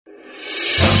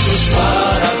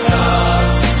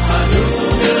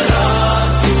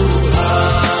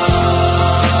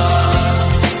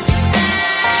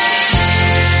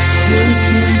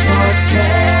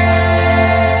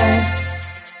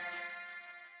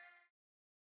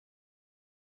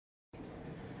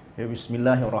Ya,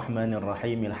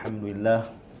 bismillahirrahmanirrahim. Alhamdulillah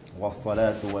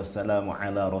wassalatu wassalamu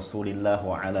ala Rasulillah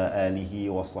wa ala alihi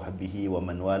wa sahbihi wa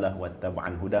man walah wa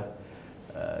taba'al huda.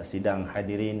 Sidang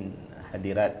hadirin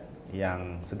hadirat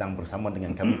yang sedang bersama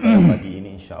dengan kami pada pagi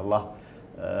ini, insya-Allah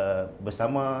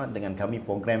bersama dengan kami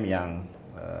program yang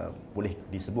boleh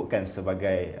disebutkan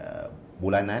sebagai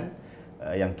bulanan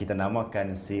yang kita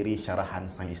namakan siri syarahan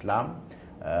Sains Islam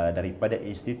daripada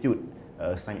Institut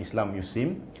Sains Islam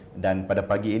USIM. Dan pada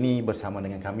pagi ini bersama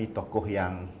dengan kami tokoh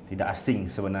yang tidak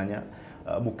asing sebenarnya,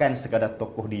 bukan sekadar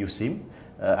tokoh di USIM,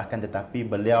 akan tetapi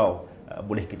beliau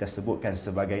boleh kita sebutkan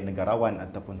sebagai negarawan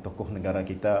ataupun tokoh negara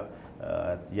kita,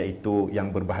 iaitu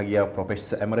yang berbahagia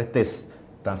Profesor Emeritus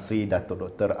Tan Sri Datuk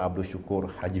Dr. Abdul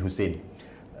Syukur Haji Hussein.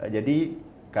 Jadi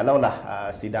kalaulah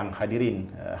sidang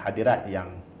hadirin hadirat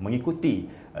yang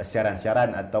mengikuti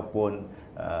siaran-siaran ataupun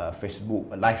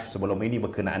Facebook live sebelum ini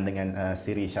berkenaan dengan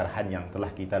siri syarahan yang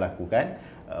telah kita lakukan,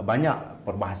 banyak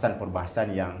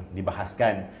perbahasan-perbahasan yang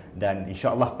dibahaskan, dan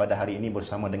insya-Allah pada hari ini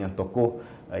bersama dengan tokoh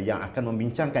yang akan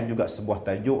membincangkan juga sebuah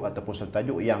tajuk ataupun satu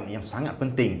tajuk yang sangat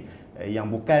penting,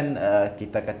 yang bukan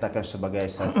kita katakan sebagai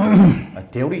satu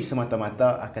teori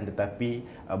semata-mata, akan tetapi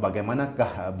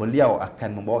bagaimanakah beliau akan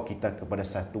membawa kita kepada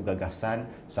satu gagasan,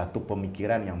 satu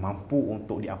pemikiran yang mampu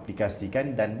untuk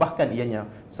diaplikasikan, dan bahkan ianya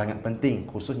sangat penting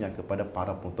khususnya kepada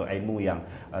para penuntut ilmu yang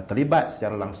terlibat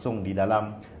secara langsung di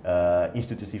dalam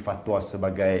institusi fatwa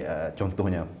sebagai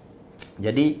contohnya.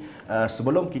 Jadi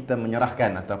sebelum kita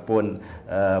menyerahkan ataupun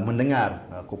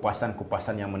mendengar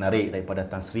kupasan-kupasan yang menarik daripada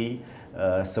Tan Sri,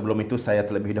 sebelum itu saya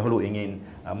terlebih dahulu ingin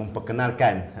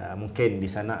memperkenalkan, mungkin di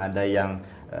sana ada yang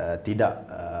tidak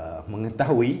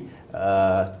mengetahui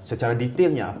secara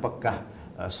detailnya apakah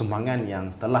sumbangan yang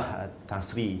telah Tan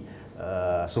Sri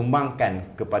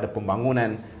sumbangkan kepada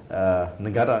pembangunan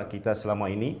negara kita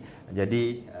selama ini.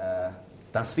 Jadi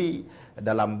Tan Sri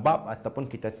dalam bab ataupun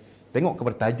kita tengok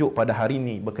kepada tajuk pada hari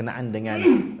ini berkenaan dengan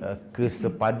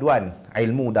kesepaduan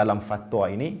ilmu dalam fatwa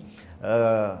ini,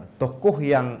 tokoh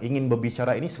yang ingin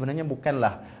berbicara ini sebenarnya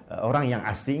bukanlah orang yang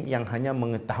asing yang hanya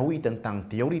mengetahui tentang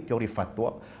teori-teori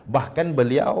fatwa. Bahkan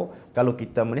beliau, kalau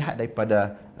kita melihat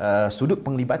daripada sudut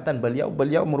penglibatan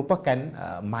beliau merupakan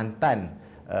mantan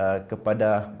kepada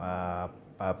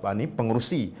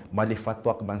pengurusi Majlis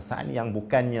Fatwa Kebangsaan yang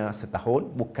bukannya setahun,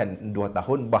 bukan 2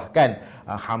 tahun, bahkan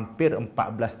hampir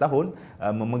 14 tahun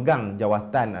memegang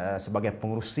jawatan sebagai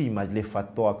pengurusi Majlis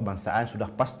Fatwa Kebangsaan. Sudah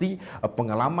pasti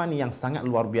pengalaman yang sangat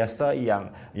luar biasa, yang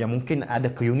mungkin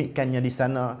ada keunikannya di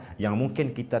sana, yang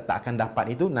mungkin kita tak akan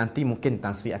dapat itu. Nanti mungkin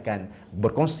Tan Sri akan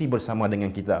berkongsi bersama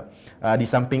dengan kita. Di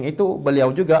samping itu,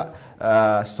 beliau juga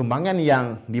sumbangan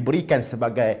yang diberikan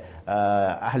sebagai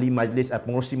ahli majlis,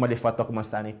 pengurusi Majlis Fatwa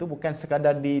Kebangsaan itu bukan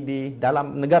sekadar di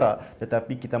dalam negara,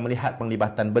 tetapi kita melihat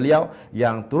penglibatan beliau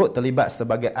yang turut terlibat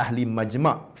sebagai ahli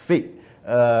majma' fiqh,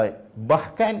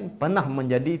 bahkan pernah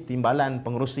menjadi timbalan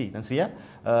pengurusi Tan Sri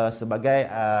sebagai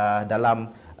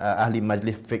dalam ahli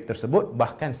majlis fiqh tersebut.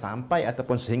 Bahkan sampai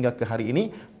ataupun sehingga ke hari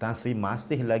ini Tan Sri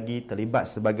masih lagi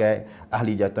terlibat sebagai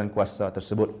ahli jawatan kuasa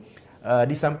tersebut.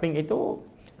 Di samping itu,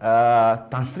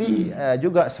 Tan Sri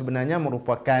juga sebenarnya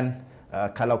merupakan,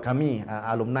 kalau kami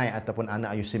alumni ataupun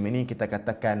anak USIM ini, kita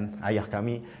katakan ayah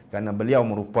kami, kerana beliau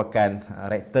merupakan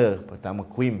rektor pertama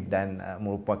QUIM dan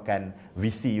merupakan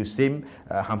VC USIM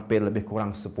hampir lebih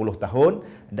kurang 10 tahun,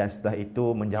 dan setelah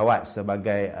itu menjawat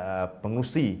sebagai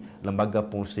pengurusi lembaga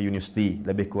pengurusi universiti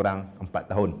lebih kurang 4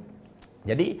 tahun.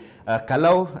 Jadi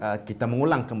kalau kita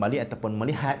mengulang kembali ataupun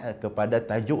melihat kepada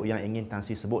tajuk yang ingin Tan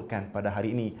Sri sebutkan pada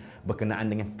hari ini berkenaan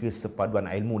dengan kesepaduan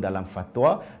ilmu dalam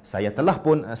fatwa, saya telah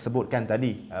pun sebutkan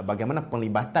tadi bagaimana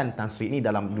penglibatan Tan Sri ini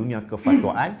dalam dunia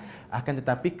kefatwaan. Akan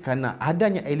tetapi kerana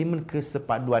adanya elemen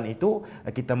kesepaduan itu,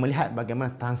 kita melihat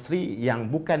bagaimana Tan Sri yang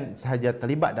bukan sahaja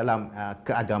terlibat dalam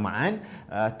keagamaan,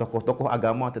 tokoh-tokoh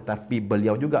agama, tetapi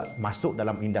beliau juga masuk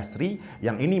dalam industri,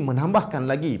 yang ini menambahkan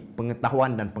lagi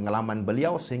pengetahuan dan pengalaman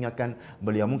beliau, sehingga kan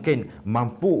beliau mungkin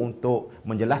mampu untuk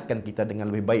menjelaskan kita dengan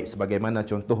lebih baik. Sebagaimana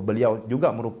contoh, beliau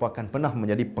juga merupakan pernah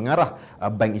menjadi pengarah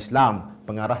Bank Islam,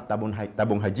 pengarah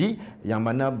tabung haji, yang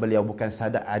mana beliau bukan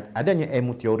sahaja adanya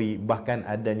ilmu teori, bahkan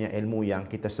adanya ilmu yang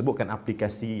kita sebutkan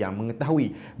aplikasi, yang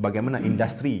mengetahui bagaimana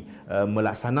industri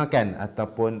melaksanakan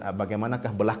ataupun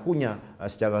bagaimanakah berlakunya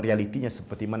secara realitinya,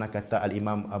 seperti mana kata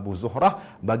Al-Imam Abu Zuhrah,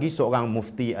 bagi seorang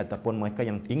mufti ataupun mereka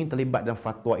yang ingin terlibat dalam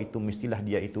fatwa itu, mestilah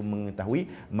dia itu mengetahui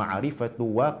mengetahui ma'rifatu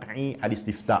waqi'i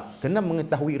al-istifta'. Kena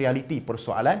mengetahui realiti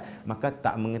persoalan, maka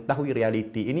tak mengetahui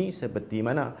realiti ini seperti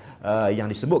mana yang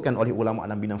disebutkan oleh ulama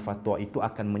dalam bidang fatwa itu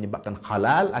akan menyebabkan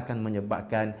khalal, akan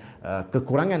menyebabkan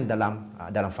kekurangan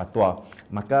dalam fatwa.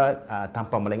 Maka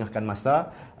tanpa melengahkan masa,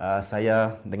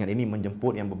 saya dengan ini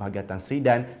menjemput yang berbahagia Tan Sri,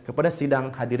 dan kepada sidang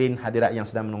hadirin hadirat yang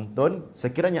sedang menonton,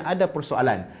 sekiranya ada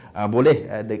persoalan,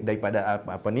 boleh daripada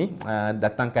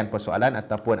datangkan persoalan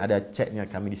ataupun ada chatnya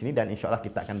kami di sini, dan insya-Allah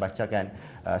kita akan bacakan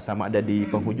sama ada di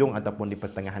penghujung ataupun di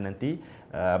pertengahan nanti.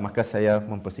 Maka saya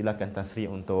mempersilakan Tan Sri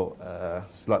untuk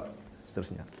slot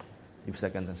seterusnya.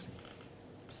 Dipersilakan Tan Sri.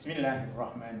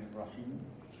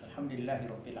 Bismillahirrahmanirrahim.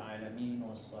 Alhamdulillahirabbil alamin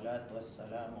wassalatu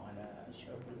wassalamu ala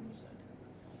asyrafil mursalin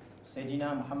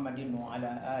Sayyidina Muhammadin wa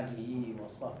ala alihi wa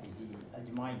sahbihi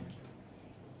ajma'in.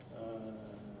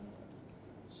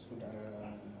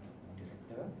 Saudara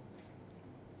moderator,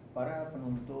 para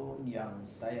penonton yang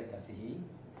saya kasihi,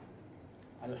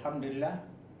 alhamdulillah,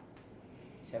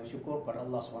 saya bersyukur pada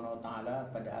Allah SWT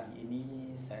pada hari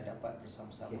ini saya dapat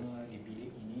bersama-sama di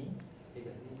bilik ini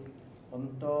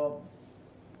untuk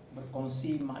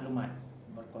berkongsi maklumat,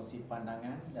 berkongsi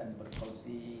pandangan dan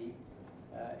berkongsi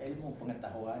ilmu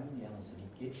pengetahuan yang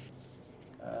sedikit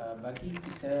bagi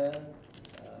kita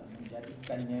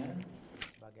menjadikannya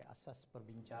sebagai asas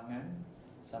perbincangan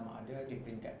sama ada di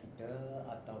peringkat kita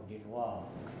atau di luar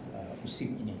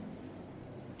musim ini.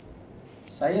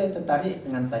 Saya tertarik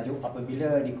dengan tajuk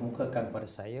apabila dikemukakan kepada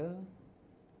saya,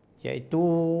 iaitu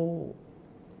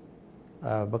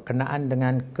berkenaan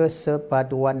dengan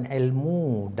kesepaduan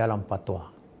ilmu dalam fatwa.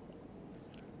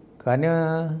 Kerana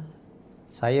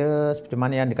saya, seperti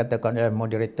mana yang dikatakan oleh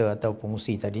moderator atau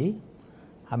pengurusi tadi,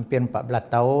 hampir 14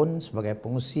 tahun sebagai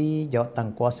pengurusi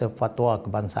jawatankuasa fatwa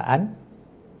kebangsaan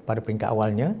pada peringkat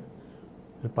awalnya.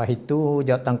 Lepas itu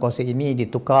jawatankuasa ini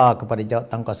ditukar kepada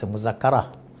jawatankuasa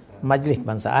muzakarah Majlis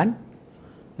Kebangsaan.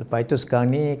 Lepas itu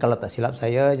sekarang ni, kalau tak silap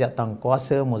saya,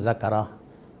 jawatankuasa muzakarah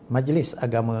Majlis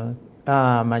Agama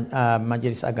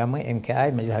Majlis Agama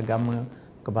MKI, Majlis Agama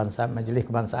Kebangsaan, Majlis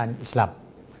Kebangsaan Islam.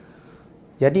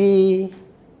 Jadi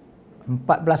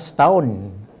 14 tahun,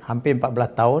 hampir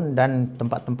 14 tahun, dan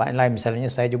tempat-tempat lain,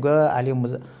 misalnya saya juga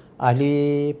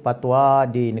ahli fatwa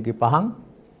di negeri Pahang.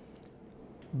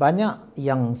 Banyak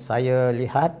yang saya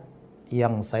lihat,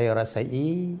 yang saya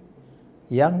rasai,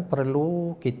 yang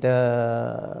perlu kita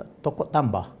tokok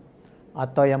tambah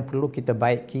atau yang perlu kita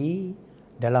baiki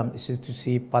dalam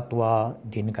institusi fatwa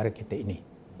di negara kita ini.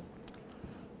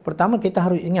 Pertama, kita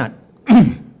harus ingat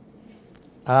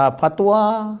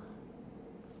fatwa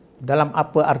dalam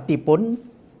apa arti pun,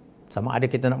 sama ada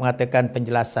kita nak mengatakan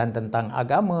penjelasan tentang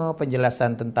agama,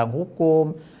 penjelasan tentang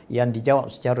hukum yang dijawab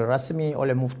secara rasmi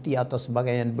oleh mufti atau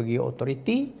sebagainya yang bagi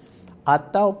otoriti,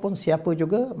 ataupun siapa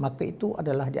juga, maka itu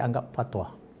adalah dianggap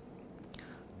fatwa.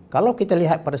 Kalau kita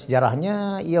lihat pada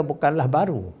sejarahnya, ia bukanlah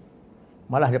baru.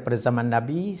 Malah daripada zaman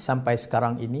nabi sampai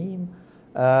sekarang ini,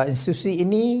 institusi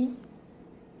ini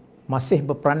masih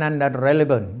berperanan dan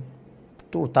relevan,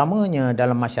 terutamanya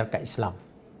dalam masyarakat Islam.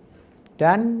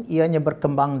 Dan ianya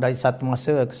berkembang dari satu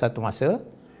masa ke satu masa,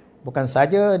 bukan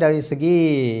saja dari segi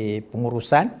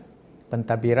pengurusan,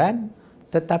 pentadbiran,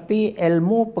 tetapi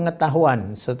ilmu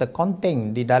pengetahuan serta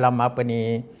konten di dalam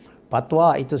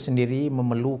fatwa itu sendiri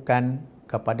memerlukan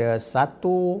kepada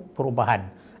satu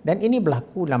perubahan. Dan ini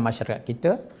berlaku dalam masyarakat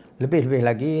kita, lebih-lebih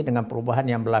lagi dengan perubahan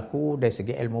yang berlaku dari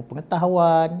segi ilmu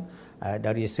pengetahuan,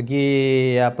 dari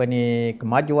segi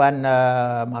kemajuan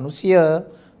manusia,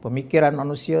 pemikiran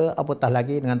manusia, apatah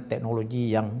lagi dengan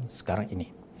teknologi yang sekarang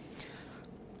ini.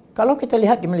 Kalau kita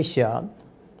lihat di Malaysia,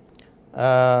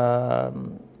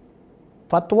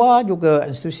 fatwa juga,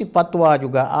 institusi fatwa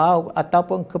juga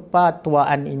ataupun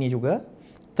kepatuaan ini juga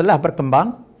telah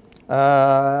berkembang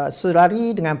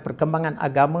selari dengan perkembangan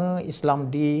agama Islam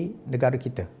di negara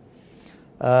kita.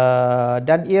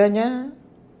 Dan ianya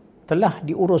telah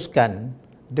diuruskan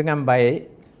dengan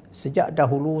baik sejak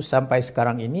dahulu sampai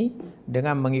sekarang ini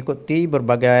dengan mengikuti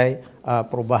berbagai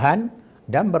perubahan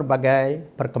dan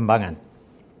berbagai perkembangan.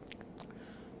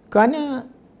 Kerana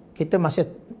kita masih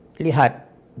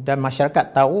lihat dan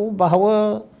masyarakat tahu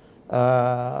bahawa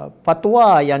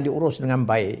fatwa yang diurus dengan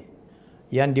baik,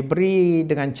 yang diberi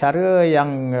dengan cara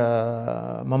yang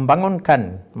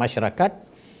membangunkan masyarakat,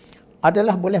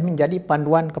 adalah boleh menjadi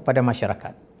panduan kepada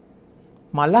masyarakat.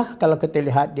 Malah kalau kita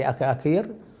lihat di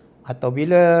akhir-akhir, atau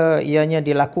bila ianya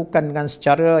dilakukan dengan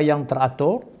secara yang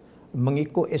teratur,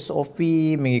 mengikut SOP,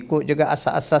 mengikut juga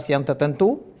asas-asas yang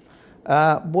tertentu,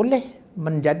 boleh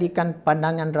menjadikan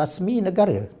pandangan rasmi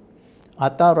negara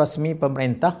atau rasmi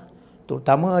pemerintah,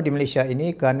 terutama di Malaysia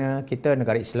ini kerana kita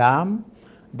negara Islam,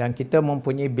 dan kita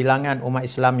mempunyai bilangan umat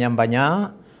Islam yang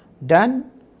banyak, dan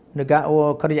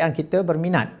kerajaan kita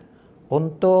berminat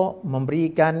untuk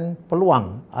memberikan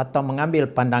peluang atau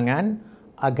mengambil pandangan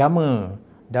agama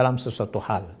dalam sesuatu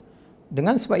hal.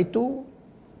 Dengan sebab itu,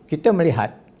 kita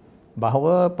melihat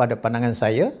bahawa pada pandangan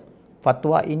saya,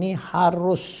 fatwa ini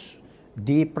harus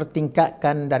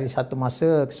dipertingkatkan dari satu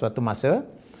masa ke suatu masa,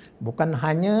 bukan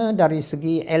hanya dari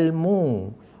segi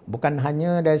ilmu, bukan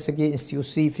hanya dari segi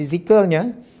institusi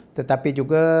fizikalnya, tetapi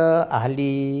juga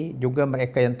ahli, juga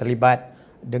mereka yang terlibat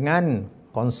dengan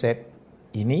konsep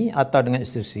ini atau dengan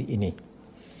institusi ini.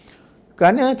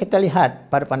 Kerana kita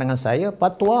lihat pada pandangan saya,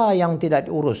 fatwa yang tidak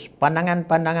diurus,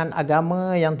 pandangan-pandangan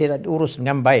agama yang tidak diurus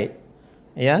dengan baik,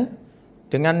 ya,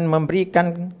 dengan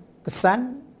memberikan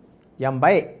kesan yang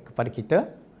baik kepada kita,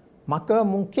 maka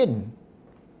mungkin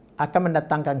akan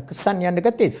mendatangkan kesan yang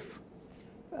negatif.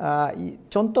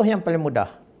 Contoh yang paling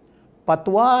mudah,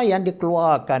 fatwa yang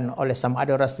dikeluarkan oleh sama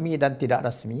ada rasmi dan tidak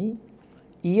rasmi,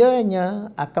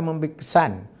 ianya akan memberi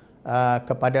kesan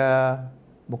kepada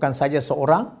bukan saja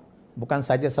seorang, bukan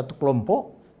saja satu kelompok,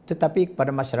 tetapi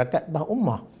kepada masyarakat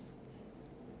berummah.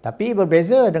 Tapi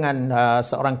berbeza dengan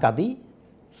seorang qadi,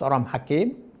 seorang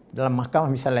hakim dalam mahkamah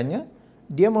misalnya,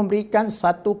 dia memberikan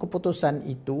satu keputusan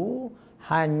itu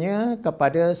hanya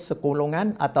kepada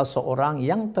sekulungan atau seorang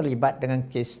yang terlibat dengan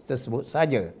kes tersebut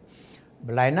saja.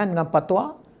 Berlainan dengan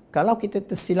fatwa, kalau kita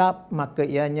tersilap, maka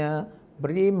ianya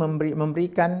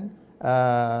memberikan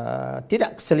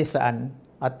tidak keselesaan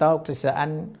atau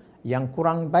keselesaan yang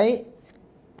kurang baik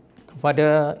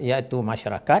kepada iaitu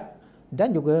masyarakat dan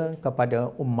juga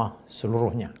kepada ummah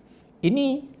seluruhnya.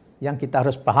 Ini yang kita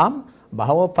harus faham,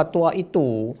 bahawa fatwa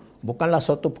itu bukanlah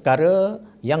suatu perkara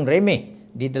yang remeh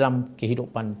di dalam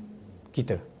kehidupan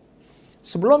kita.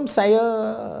 Sebelum saya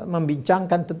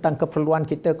membincangkan tentang keperluan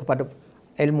kita kepada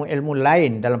ilmu-ilmu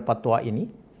lain dalam fatwa ini,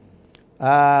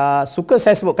 suka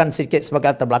saya sebutkan sedikit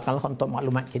sebagai latar belakang untuk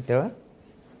maklumat kita.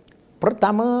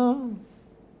 Pertama,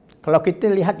 kalau kita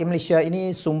lihat di Malaysia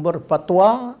ini, sumber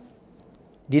fatwa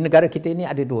di negara kita ini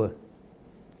ada dua.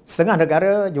 Setengah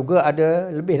negara juga ada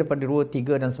lebih daripada 2,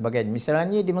 3 dan sebagainya.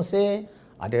 Misalnya di Mesir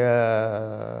ada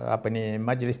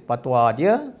majlis fatwa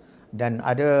dia, dan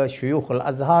ada syuyukhul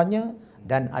azharnya,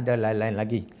 dan ada lain-lain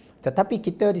lagi. Tetapi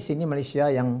kita di sini Malaysia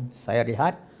yang saya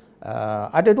lihat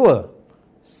ada dua.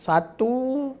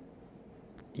 Satu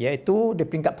iaitu di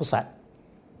peringkat pusat,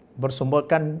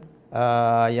 bersumberkan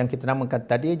yang kita namakan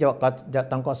tadi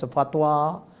jawatankuasa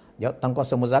fatwa,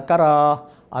 jawatankuasa muzakarah,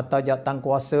 atau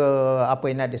jawatankuasa apa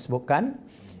yang ada disebutkan.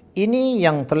 Ini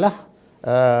yang telah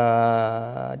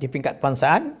di peringkat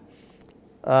kebangsaan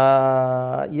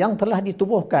yang telah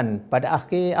ditubuhkan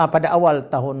pada awal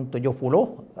tahun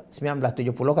 1970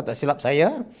 kata silap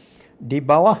saya, di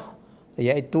bawah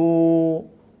iaitu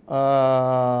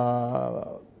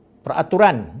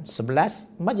peraturan 11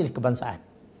 Majlis Kebangsaan.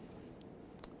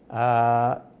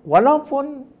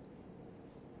 Walaupun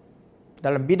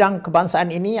dalam bidang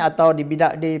kebangsaan ini atau di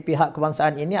pihak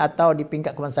kebangsaan ini atau di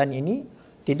peringkat kebangsaan ini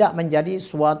tidak menjadi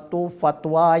suatu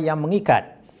fatwa yang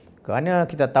mengikat. Kerana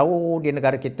kita tahu di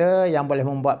negara kita yang boleh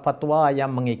membuat fatwa yang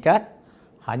mengikat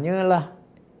hanyalah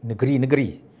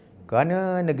negeri-negeri.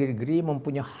 Kerana negeri-negeri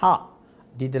mempunyai hak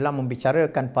di dalam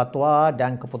membicarakan fatwa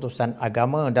dan keputusan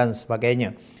agama dan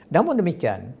sebagainya. Namun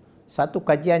demikian, satu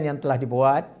kajian yang telah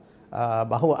dibuat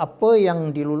bahawa apa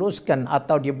yang diluluskan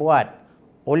atau dibuat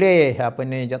oleh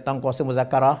jawatankuasa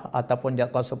muzakarah ataupun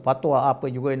jawatankuasa fatwa, apa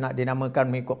juga nak dinamakan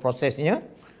mengikut prosesnya,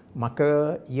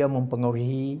 maka ia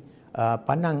mempengaruhi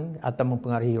pandang atau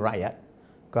mempengaruhi rakyat.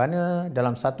 Kerana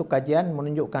dalam satu kajian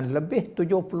menunjukkan lebih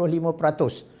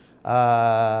 75%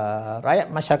 rakyat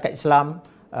masyarakat Islam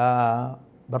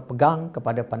berpegang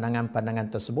kepada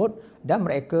pandangan-pandangan tersebut, dan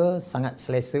mereka sangat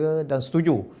selesa dan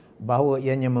setuju bahawa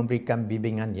ianya memberikan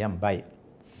bimbingan yang baik.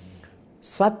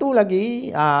 Satu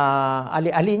lagi,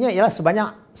 ahli-ahlinya ialah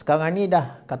sebanyak, sekarang ni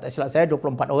dah kata silap saya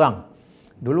 24 orang.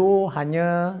 Dulu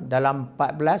hanya dalam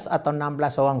 14 atau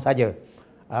 16 orang saja.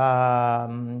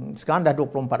 Sekarang dah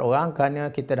 24 orang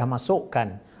kerana kita dah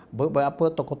masukkan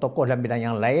beberapa tokoh-tokoh dalam bidang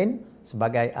yang lain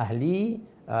sebagai ahli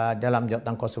dalam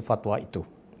jawatankuasa fatwa itu.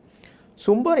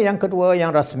 Sumber yang kedua yang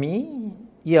rasmi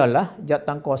ialah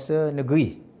jawatankuasa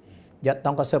negeri,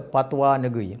 jawatankuasa fatwa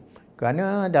negeri.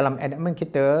 Kerana dalam enakmen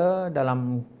kita,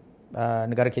 dalam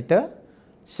negara kita,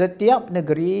 setiap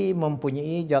negeri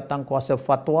mempunyai jawatankuasa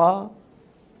fatwa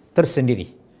tersendiri.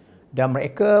 Dan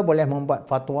mereka boleh membuat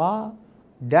fatwa,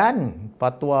 dan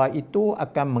fatwa itu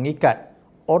akan mengikat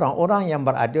orang-orang yang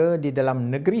berada di dalam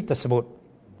negeri tersebut.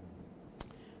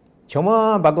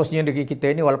 Cuma bagusnya negeri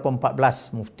kita ini walaupun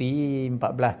 14 mufti,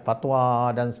 14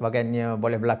 fatwa dan sebagainya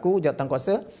boleh berlaku jawatan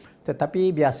kuasa,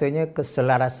 tetapi biasanya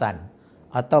keselarasan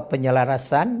atau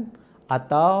penyelarasan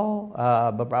atau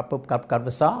beberapa perkara-perkara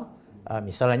besar.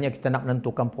 Misalnya kita nak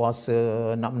menentukan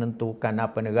puasa, nak menentukan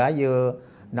apa negara,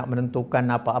 nak menentukan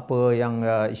apa-apa yang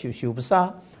isu-isu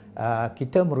besar,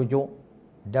 kita merujuk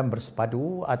dan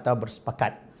bersepadu atau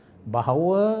bersepakat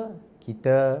bahawa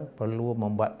kita perlu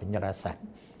membuat penyelarasan.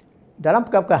 Dalam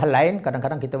perkara-perkara lain,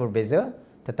 kadang-kadang kita berbeza,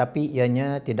 tetapi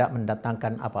ianya tidak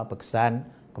mendatangkan apa-apa kesan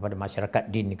kepada masyarakat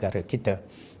di negara kita.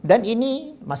 Dan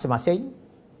ini masing-masing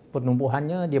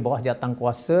penumbuhannya di bawah jawatan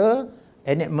kuasa,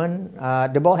 enactment,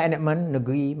 di bawah enactment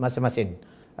negeri masing-masing.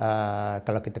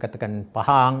 Kalau kita katakan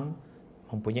Pahang,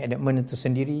 mempunyai enactment itu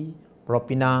sendiri, Pulau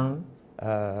Pinang,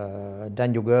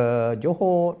 dan juga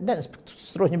Johor, dan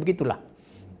seterusnya begitulah.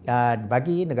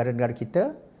 Bagi negara-negara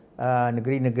kita,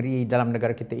 negeri-negeri dalam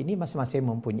negara kita ini masing-masing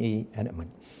mempunyai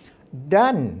enactment.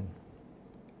 Dan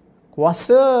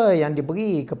kuasa yang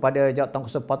diberi kepada jawatan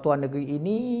kuasa Persatuan Negeri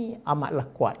ini amatlah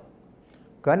kuat.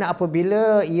 Kerana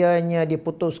apabila ianya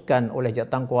diputuskan oleh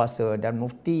jawatan kuasa dan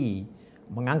mufti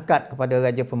mengangkat kepada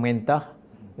raja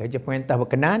pemerintah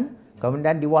berkenan,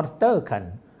 kemudian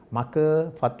diwartakan, maka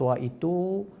fatwa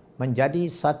itu menjadi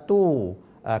satu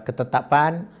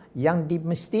ketetapan yang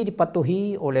mesti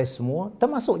dipatuhi oleh semua,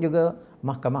 termasuk juga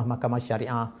mahkamah-mahkamah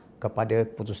syariah kepada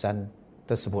keputusan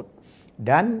tersebut.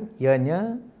 Dan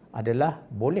ianya adalah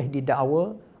boleh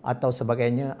didakwa atau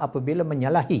sebagainya apabila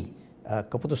menyalahi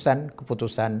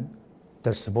keputusan-keputusan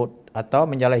tersebut atau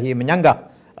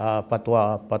menyanggah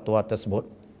fatwa tersebut.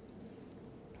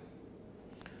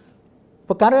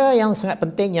 Perkara yang sangat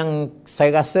penting yang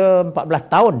saya rasa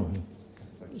 14 tahun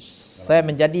saya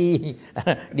menjadi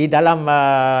di dalam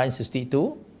institusi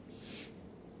itu,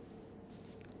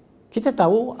 kita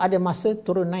tahu ada masa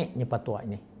turun naiknya fatwa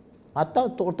ini atau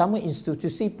terutama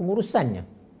institusi pengurusannya.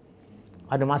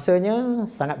 Ada masanya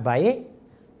sangat baik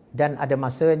dan ada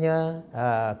masanya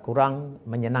kurang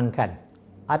menyenangkan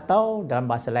atau dalam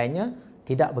bahasa lainnya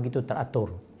tidak begitu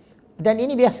teratur. Dan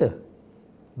ini biasa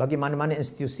bagi mana-mana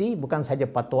institusi, bukan sahaja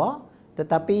fatwa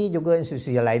tetapi juga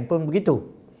institusi yang lain pun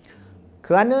begitu.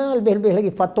 Kerana lebih-lebih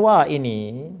lagi fatwa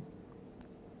ini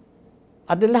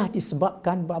adalah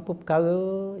disebabkan beberapa perkara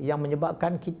yang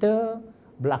menyebabkan kita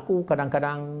berlaku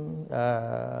kadang-kadang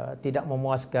tidak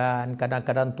memuaskan,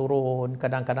 kadang-kadang turun,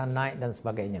 kadang-kadang naik dan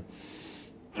sebagainya.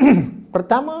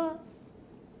 Pertama,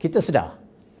 kita sedar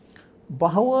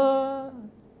bahawa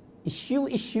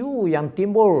isu-isu yang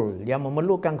timbul yang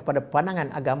memerlukan kepada pandangan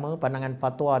agama, pandangan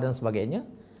fatwa dan sebagainya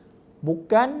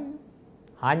bukan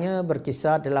hanya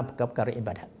berkisar dalam perkara-perkara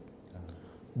ibadat.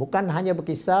 Bukan hanya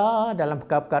berkisar dalam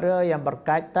perkara-perkara yang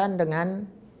berkaitan dengan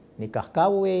nikah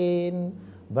kahwin,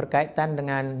 berkaitan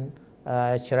dengan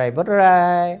cerai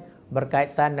berai,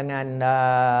 berkaitan dengan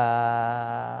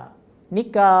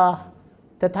nikah.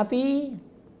 Tetapi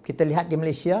kita lihat di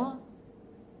Malaysia,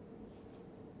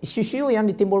 isu-isu yang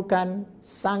ditimbulkan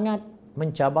sangat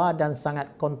mencabar dan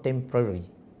sangat contemporary.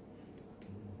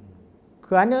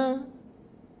 Kerana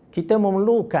kita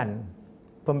memerlukan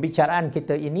pembicaraan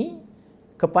kita ini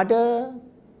kepada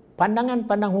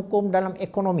pandangan-pandangan hukum dalam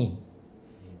ekonomi,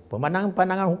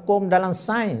 pandangan-pandangan hukum dalam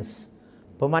sains,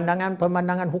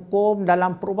 pandangan-pandangan hukum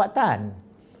dalam perubatan,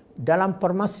 dalam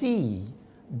farmasi,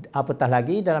 apatah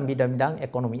lagi dalam bidang-bidang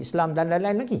ekonomi Islam dan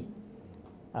lain-lain lagi.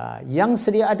 Yang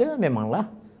sedia ada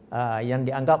memanglah yang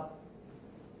dianggap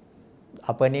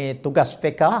tugas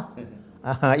fiqh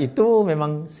itu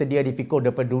memang sedia dipikul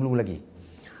daripada dulu lagi.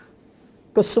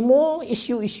 Kesemua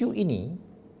isu-isu ini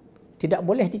tidak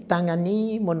boleh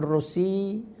ditangani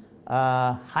menerusi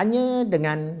hanya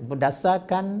dengan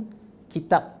berdasarkan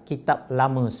kitab-kitab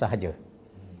lama sahaja.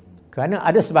 Kerana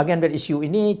ada sebahagian dari isu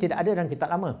ini tidak ada dalam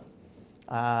kitab lama.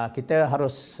 Kita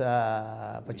harus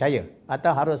percaya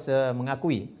atau harus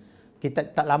mengakui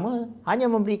kitab-kitab lama hanya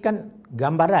memberikan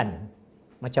gambaran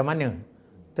macam mana.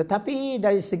 Tetapi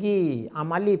dari segi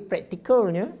amali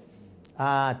praktikalnya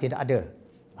tidak ada.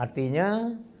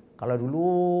 Artinya, kalau dulu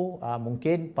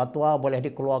mungkin fatwa boleh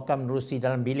dikeluarkan menerusi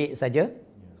dalam bilik saja.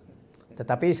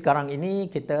 Tetapi sekarang ini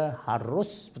kita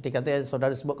harus, seperti kata yang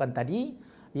saudara sebutkan tadi,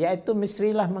 iaitu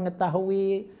mestilah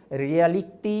mengetahui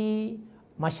realiti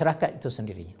masyarakat itu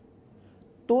sendiri.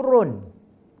 Turun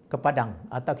ke padang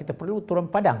atau kita perlu turun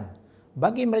padang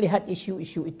bagi melihat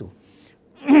isu-isu itu.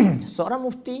 Seorang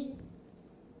mufti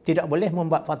tidak boleh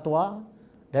membuat fatwa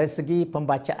dari segi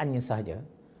pembacaannya sahaja,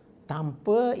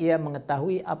 tanpa ia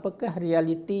mengetahui apakah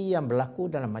realiti yang berlaku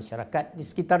dalam masyarakat di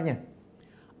sekitarnya.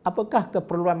 Apakah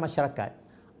keperluan masyarakat?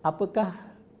 Apakah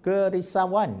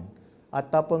kerisauan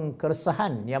ataupun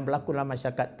keresahan yang berlaku dalam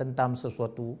masyarakat tentang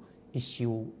sesuatu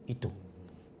isu itu.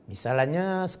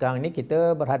 Misalnya sekarang ni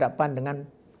kita berhadapan dengan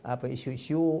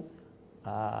isu-isu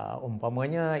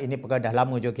umpamanya ini perkara dah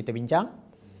lama juga kita bincang.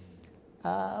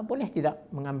 Boleh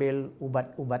tidak mengambil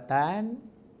ubat-ubatan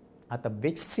atau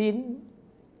vaksin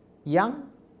yang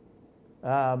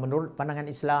menurut pandangan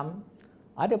Islam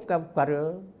ada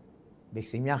perkara-perkara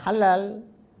vaksin yang halal,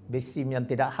 vaksin yang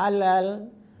tidak halal,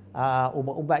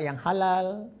 ubat-ubat yang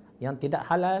halal, yang tidak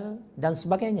halal dan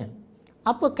sebagainya.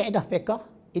 Apa kaedah fiqh?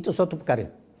 Itu suatu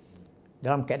perkara.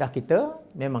 Dalam kaedah kita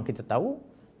memang kita tahu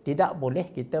tidak boleh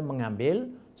kita mengambil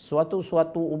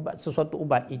sesuatu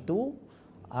ubat itu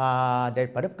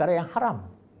daripada perkara yang haram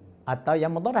atau yang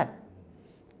mudarat.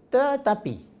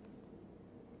 Tetapi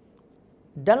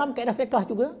dalam kaedah fiqh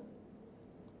juga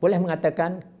boleh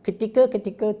mengatakan ketika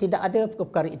tidak ada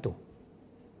perkara itu,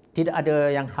 tidak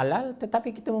ada yang halal tetapi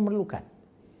kita memerlukan,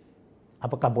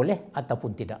 apakah boleh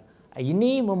ataupun tidak.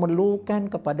 Ini memerlukan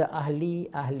kepada ahli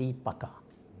pakar.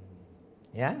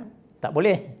 Ya, tak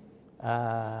boleh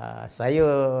saya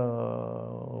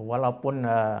walaupun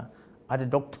ada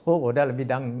doktor dalam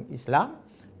bidang Islam,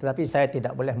 tetapi saya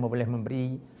tidak boleh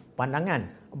memberi pandangan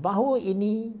bahawa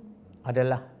ini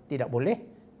adalah tidak boleh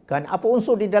kerana apa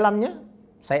unsur di dalamnya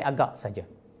saya agak saja.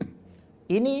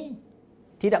 Ini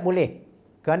tidak boleh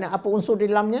kerana apa unsur di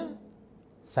dalamnya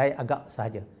saya agak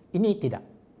saja. Ini tidak.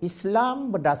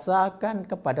 Islam berdasarkan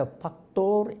kepada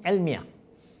faktor ilmiah,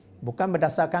 bukan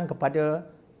berdasarkan kepada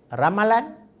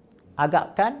ramalan,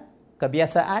 agakan,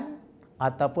 kebiasaan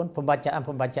ataupun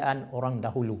pembacaan-pembacaan orang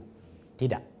dahulu.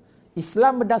 Tidak.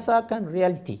 Islam berdasarkan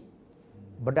realiti,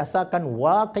 berdasarkan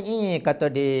waqi', kata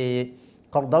di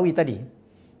Qardawi tadi,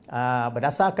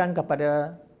 berdasarkan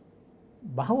kepada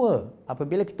bahawa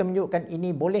apabila kita menunjukkan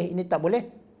ini boleh, ini tak boleh,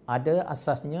 ada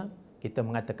asasnya kita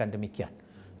mengatakan demikian.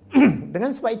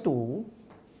 Dengan sebab itu,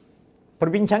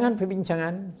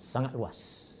 perbincangan-perbincangan sangat luas.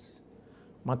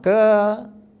 Maka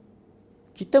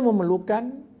kita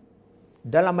memerlukan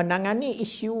dalam menangani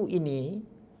isu ini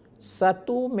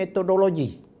satu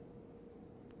metodologi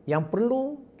yang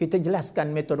perlu kita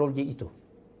jelaskan metodologi itu.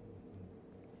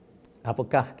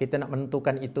 Apakah kita nak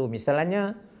menentukan itu?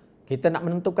 Misalnya kita nak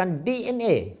menentukan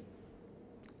DNA.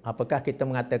 Apakah kita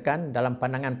mengatakan dalam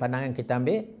pandangan-pandangan kita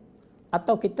ambil,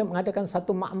 atau kita mengadakan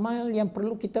satu makmal yang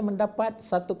perlu kita mendapat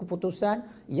satu keputusan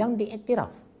yang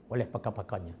diiktiraf oleh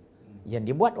pakar-pakarnya, yang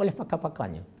dibuat oleh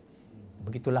pakar-pakarnya.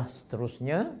 Begitulah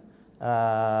seterusnya.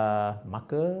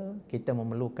 Maka kita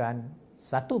memerlukan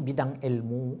satu bidang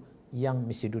ilmu yang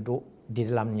mesti duduk di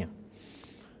dalamnya.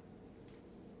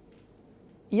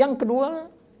 Yang kedua,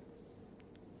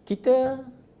 kita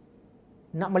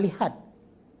nak melihat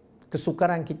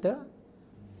kesukaran kita,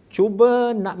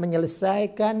 cuba nak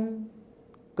menyelesaikan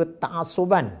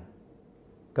keta'asuban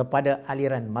kepada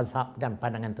aliran mazhab dan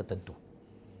pandangan tertentu.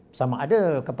 Sama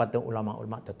ada kepada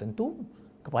ulama-ulama tertentu,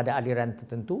 kepada aliran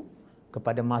tertentu,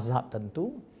 kepada mazhab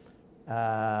tertentu,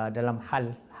 dalam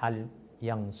hal-hal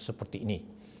yang seperti ini.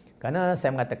 Kerana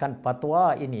saya mengatakan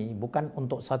fatwa ini bukan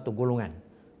untuk satu golongan.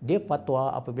 Dia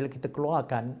fatwa apabila kita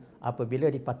keluarkan, apabila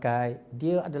dipakai,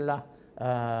 dia adalah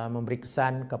memberi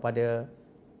kesan kepada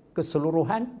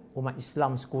keseluruhan umat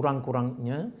Islam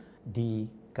sekurang-kurangnya di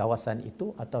kawasan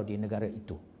itu atau di negara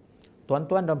itu.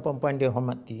 Tuan-tuan dan puan-puan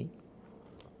dihormati,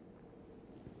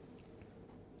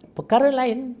 perkara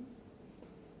lain,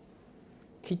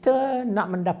 kita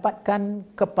nak mendapatkan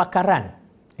kepakaran.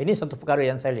 Ini satu perkara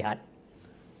yang saya lihat.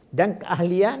 Dan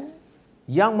keahlian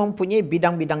yang mempunyai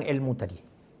bidang-bidang ilmu tadi.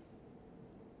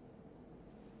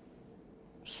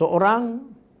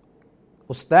 Seorang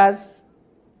ustaz,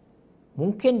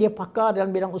 mungkin dia pakar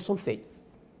dalam bidang usul fiqh,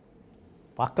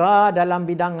 pakar dalam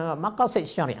bidang maqasid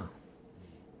syariah,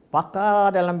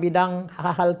 pakar dalam bidang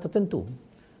hal-hal tertentu,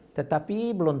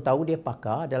 tetapi belum tahu dia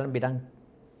pakar dalam bidang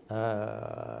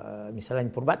misalnya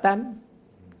perubatan,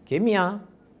 kimia,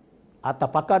 atau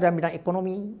pakar dalam bidang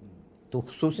ekonomi,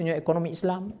 khususnya ekonomi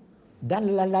Islam,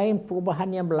 dan lain-lain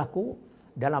perubahan yang berlaku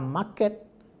dalam market,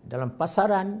 dalam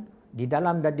pasaran, di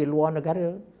dalam dan di luar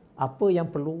negara. Apa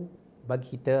yang perlu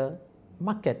bagi kita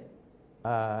market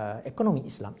ekonomi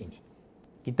Islam ini?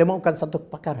 Kita mahukan satu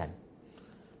kepakaran.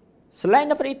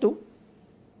 Selain daripada itu,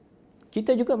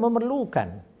 kita juga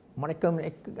memerlukan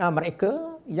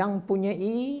mereka yang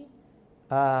punyai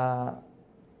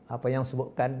apa yang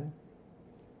sebutkan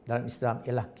dalam Islam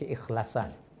ialah keikhlasan.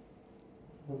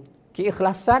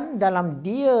 Keikhlasan dalam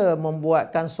dia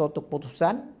membuatkan suatu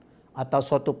keputusan atau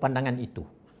suatu pandangan itu.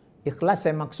 Ikhlas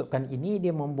saya maksudkan ini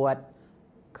dia membuat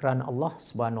kerana Allah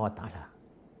Subhanahu Wa Taala.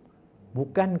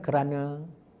 Bukan kerana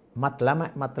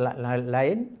matlamat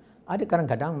lain Ada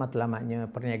kadang-kadang matlamatnya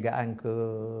perniagaan ke,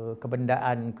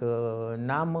 kebendaan ke,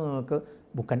 nama ke,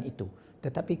 bukan itu.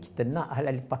 Tetapi kita nak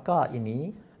ahli pakar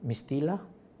ini mestilah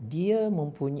dia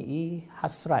mempunyai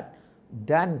hasrat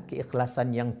dan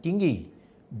keikhlasan yang tinggi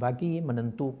bagi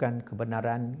menentukan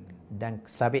kebenaran dan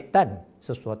kesabitan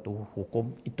sesuatu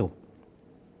hukum itu.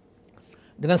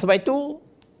 Dengan sebab itu,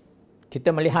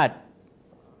 kita melihat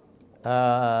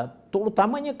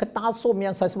terutamanya ketaasum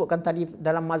yang saya sebutkan tadi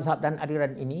dalam mazhab dan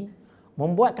aliran ini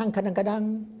membuatkan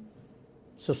kadang-kadang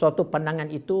sesuatu pandangan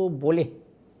itu boleh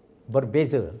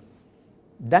berbeza.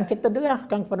 Dan kita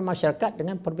derahkan kepada masyarakat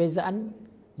dengan perbezaan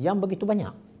yang begitu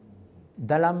banyak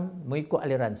dalam mengikut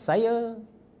aliran. Saya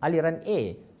aliran A.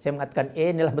 Saya mengatakan A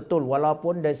inilah betul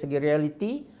walaupun dari segi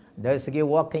realiti, dari segi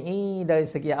waqi'i, dari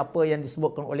segi apa yang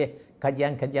disebutkan oleh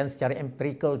kajian-kajian secara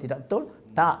empirikal tidak betul.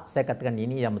 Tak, saya katakan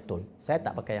ini yang betul. Saya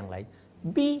tak pakai yang lain.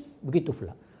 B, begitu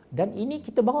pula. Dan ini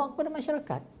kita bawa kepada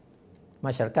masyarakat.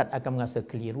 Masyarakat akan merasa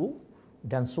keliru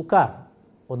dan sukar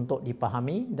untuk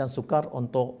dipahami dan sukar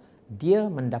untuk dia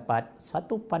mendapat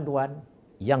satu panduan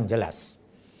yang jelas.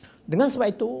 Dengan sebab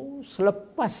itu,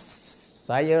 selepas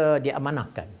saya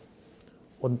diamanahkan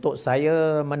untuk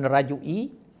saya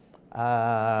menerajui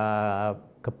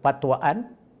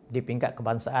kepatuaan di peringkat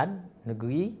kebangsaan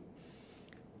negeri,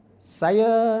 saya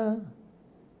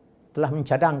telah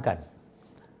mencadangkan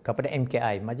kepada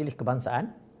MKI, Majlis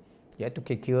Kebangsaan, iaitu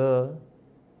kira-kira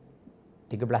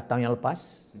 13 tahun yang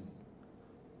lepas,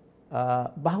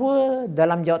 bahawa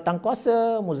dalam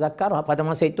jawatankuasa muzakarah, pada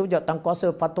masa itu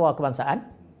jawatankuasa fatwa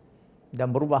kebangsaan, dan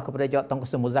berubah kepada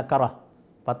jawatankuasa muzakarah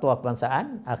fatwa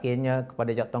kebangsaan, akhirnya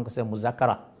kepada jawatankuasa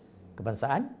muzakarah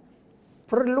kebangsaan,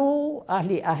 perlu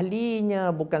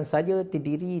ahli-ahlinya bukan saja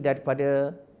terdiri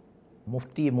daripada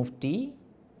mufti-mufti,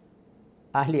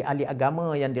 ahli-ahli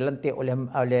agama yang dilantik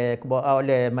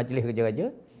oleh Majlis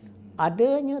Raja-Raja,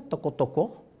 adanya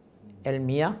tokoh-tokoh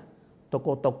ilmiah,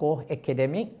 tokoh-tokoh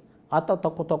akademik atau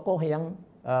tokoh-tokoh yang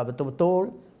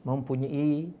betul-betul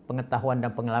mempunyai pengetahuan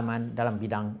dan pengalaman dalam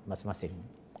bidang masing-masing.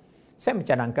 Saya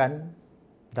mencadangkan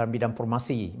dalam bidang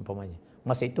formasi umpamanya.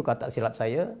 Masa itu kalau tak silap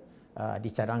saya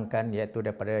dicadangkan iaitu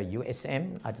daripada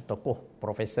USM, ada tokoh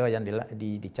profesor yang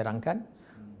dicadangkan,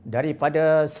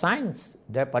 daripada sains,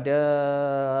 daripada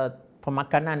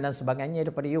pemakanan dan sebagainya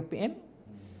daripada UPM,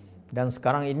 dan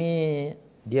sekarang ini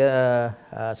dia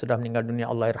sudah meninggal dunia,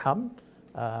 Allahyarham,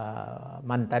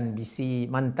 mantan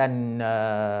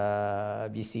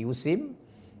BC USIM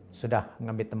sudah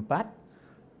mengambil tempat,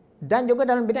 dan juga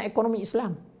dalam bidang ekonomi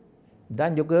Islam,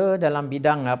 dan juga dalam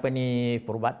bidang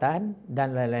perubatan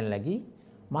dan lain-lain lagi.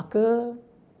 Maka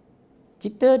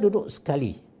kita duduk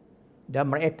sekali dan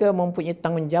mereka mempunyai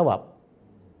tanggungjawab.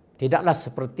 Tidaklah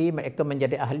seperti mereka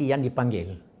menjadi ahli yang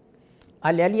dipanggil.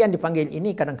 Ahli-ahli yang dipanggil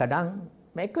ini kadang-kadang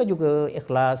mereka juga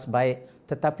ikhlas, baik,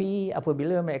 tetapi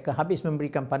apabila mereka habis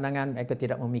memberikan pandangan, mereka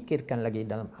tidak memikirkan lagi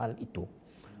dalam hal itu.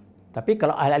 Tapi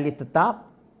kalau ahli-ahli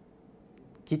tetap,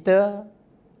 kita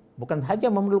bukan sahaja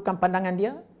memerlukan pandangan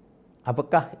dia,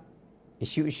 apakah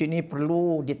isu-isu ini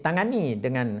perlu ditangani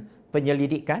dengan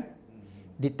penyelidikan,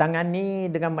 ditangani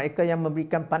dengan mereka yang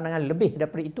memberikan pandangan lebih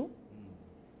daripada itu.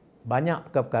 Banyak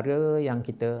perkara-perkara yang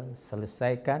kita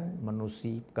selesaikan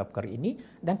menerusi perkara-perkara ini,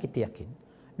 dan kita yakin.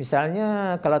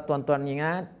 Misalnya kalau tuan-tuan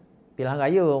ingat pilihan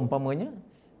raya umpamanya,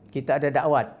 kita ada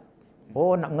dakwat.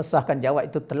 Oh, nak mengesahkan jawab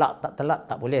itu telak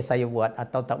tak boleh saya buat,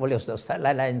 atau tak boleh ustaz-ustaz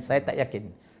lain-lain, saya tak yakin.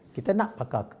 Kita nak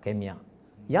pakar kimia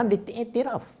yang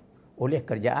diiktiraf oleh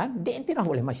kerajaan, diiktiraf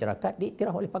oleh masyarakat,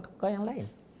 diiktiraf oleh pakar-pakar yang lain,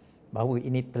 bahawa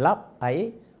ini telap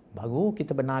air, baru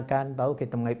kita benarkan, baru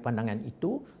kita mengambil pandangan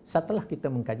itu setelah kita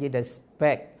mengkaji dari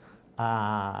aspek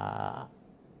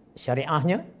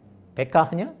syariahnya,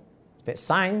 fiqahnya, aspek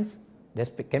sains, dari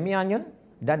aspek kimianya,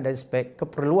 dan dari aspek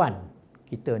keperluan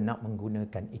kita nak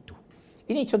menggunakan itu.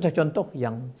 Ini contoh-contoh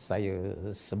yang saya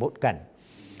sebutkan.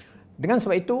 Dengan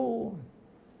sebab itu,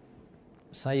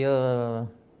 saya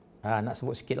nak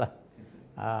sebut sikitlah.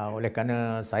 Oleh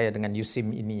kerana saya dengan Yusim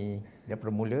ini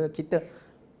daripada mula,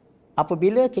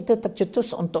 apabila kita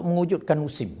tercetus untuk mewujudkan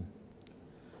musim,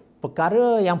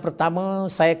 perkara yang pertama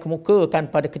saya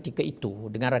kemukakan pada ketika itu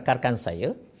dengan rakan-rakan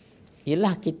saya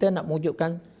ialah kita nak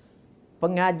mewujudkan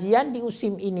pengajian di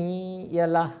USIM ini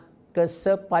ialah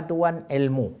kesepaduan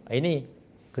ilmu. Ini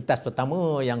kertas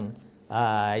pertama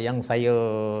yang saya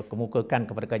kemukakan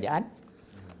kepada kerajaan.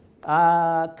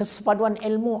 Kesepaduan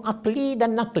ilmu akli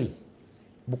dan nakli.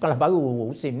 Bukanlah baru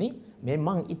USIM ni,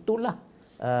 memang itulah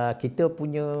kita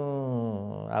punya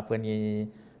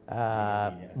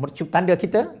mercu tanda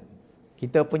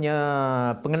kita punya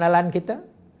pengenalan kita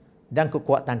dan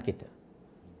kekuatan kita.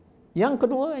 Yang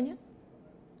keduanya,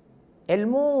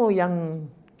 ilmu yang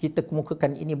kita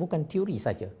kemukakan ini bukan teori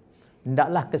saja.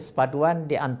 Hendaklah kesepaduan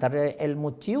di antara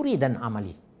ilmu teori dan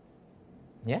amali.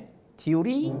 Ya,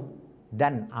 teori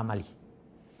dan amali.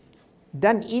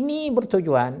 Dan ini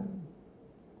bertujuan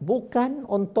bukan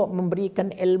untuk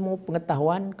memberikan ilmu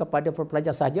pengetahuan kepada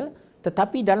pelajar saja,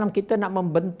 tetapi dalam kita nak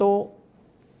membentuk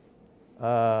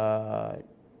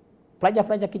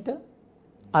pelajar-pelajar kita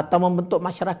atau membentuk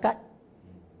masyarakat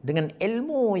dengan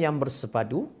ilmu yang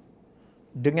bersepadu,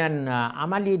 dengan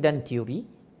amali dan teori,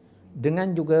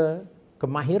 dengan juga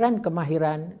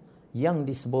kemahiran-kemahiran yang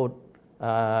disebut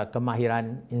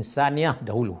kemahiran insaniah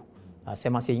dahulu. Saya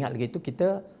masih ingat lagi itu,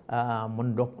 kita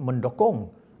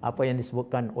mendukung apa yang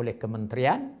disebutkan oleh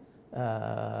Kementerian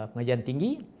Pengajian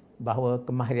Tinggi bahawa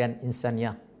kemahiran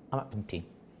insaniah amat penting.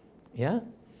 Ya.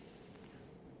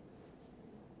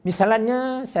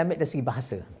 Misalnya saya ambil dari segi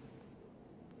bahasa.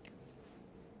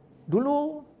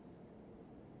 Dulu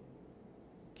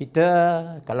kita,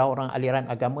 kalau orang aliran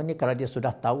agama ni, kalau dia sudah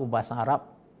tahu bahasa Arab,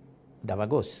 dah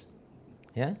bagus.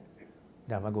 Ya,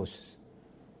 dah bagus.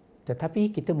 Tetapi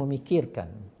kita memikirkan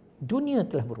dunia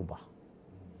telah berubah.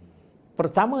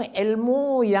 Pertama,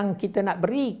 ilmu yang kita nak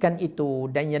berikan itu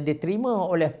dan yang diterima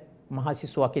oleh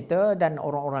mahasiswa kita dan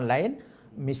orang-orang lain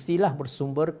mestilah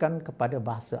bersumberkan kepada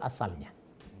bahasa asalnya.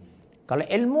 Kalau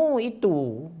ilmu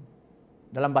itu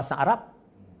dalam bahasa Arab,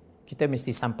 kita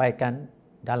mesti sampaikan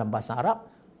dalam bahasa Arab,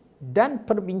 dan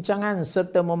perbincangan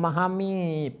serta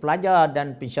memahami pelajar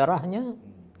dan pensyarahnya,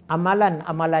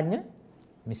 amalan-amalannya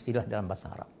mestilah dalam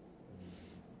bahasa Arab.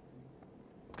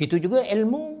 Begitu juga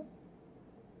ilmu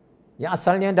yang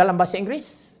asalnya dalam bahasa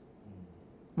Inggeris,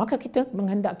 maka kita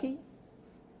menghendaki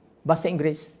bahasa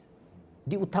Inggeris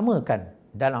diutamakan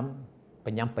dalam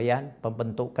penyampaian,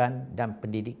 pembentukan dan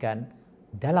pendidikan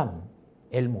dalam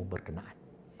ilmu berkenaan.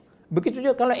 Begitu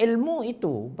juga kalau ilmu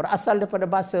itu berasal daripada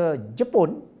bahasa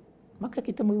Jepun, maka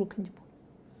kita memerlukan Jepun.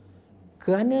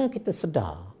 Kerana kita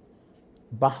sedar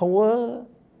bahawa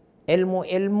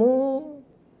ilmu-ilmu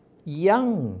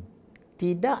yang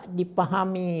tidak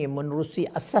dipahami menerusi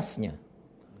asasnya,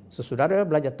 sesaudara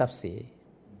belajar tafsir,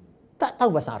 tak tahu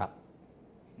bahasa Arab,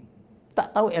 tak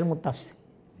tahu ilmu tafsir.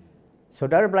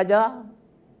 Saudara belajar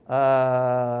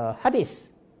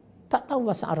hadis, tak tahu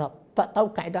bahasa Arab, tak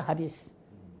tahu kaedah hadis.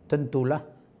 Tentulah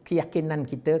keyakinan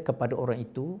kita kepada orang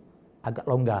itu agak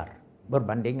longgar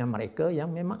berbanding dengan mereka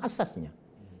yang memang asasnya.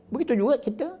 Begitu juga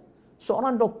kita,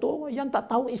 seorang doktor yang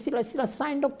tak tahu istilah-istilah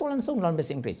sains doktor langsung dalam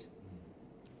bahasa Inggeris.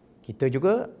 Kita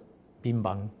juga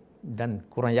bimbang dan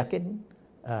kurang yakin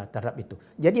terhadap itu.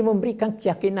 Jadi memberikan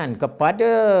keyakinan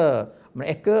kepada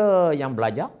mereka yang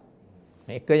belajar,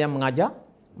 mereka yang mengajar,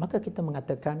 maka kita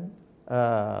mengatakan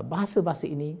bahasa-bahasa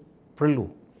ini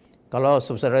perlu. Kalau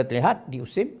saudara terlihat di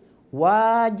USIM,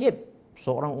 wajib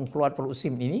seorang keluar pada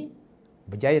USIM ini,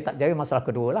 berjaya tak jaya masalah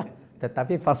kedua lah,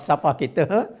 tetapi falsafah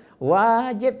kita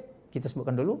wajib, kita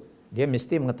sebutkan dulu, dia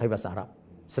mesti mengetahui bahasa Arab.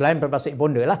 Selain berbahasa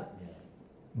ibunda lah,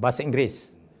 bahasa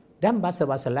Inggeris dan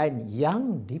bahasa-bahasa lain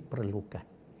yang diperlukan.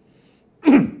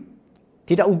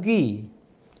 Tidak ugi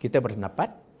kita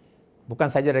berpendapat, bukan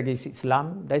saja dari segi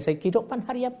Islam, dari segi kehidupan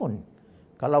harian pun,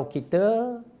 kalau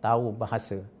kita tahu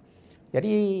bahasa.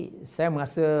 Jadi saya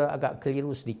merasa agak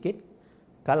keliru sedikit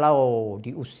kalau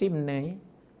di USIM ni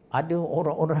ada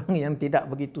orang-orang yang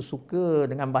tidak begitu suka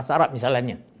dengan bahasa Arab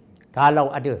misalnya. Kalau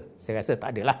ada, saya rasa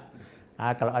tak ada lah.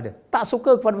 Kalau ada, tak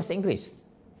suka kepada bahasa Inggeris,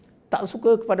 tak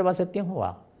suka kepada bahasa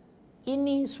Tionghoa.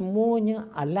 Ini semuanya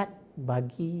alat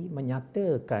bagi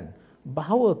menyatakan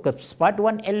bahawa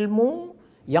kesepaduan ilmu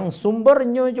yang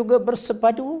sumbernya juga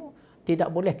bersepadu tidak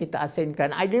boleh kita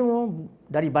asingkan. Ilmu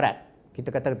dari Barat, kita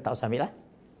kata tak usah ambil lah,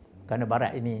 kerana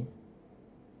Barat ini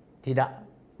tidak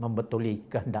membetuli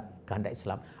kehendak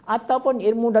Islam. Ataupun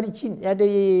ilmu dari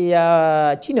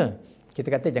Cina, kita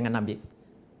kata jangan ambil.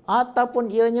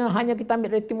 Ataupun ianya hanya kita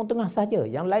ambil dari Timur Tengah saja,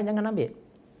 yang lain jangan ambil.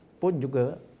 Pun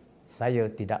juga saya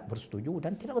tidak bersetuju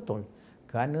dan tidak betul.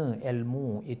 Kerana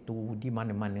ilmu itu di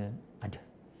mana-mana ada.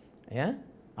 Ya,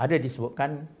 ada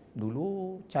disebutkan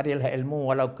dulu, carilah ilmu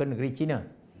walau ke negeri Cina.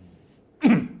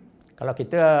 Kalau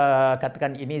kita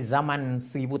katakan ini zaman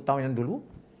 1000 tahun yang dulu,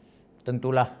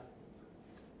 tentulah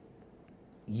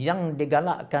yang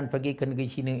digalakkan pergi ke negeri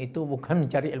Cina itu bukan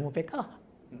mencari ilmu fiqh,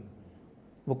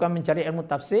 bukan mencari ilmu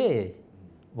tafsir,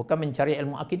 bukan mencari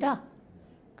ilmu akidah.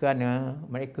 Kerana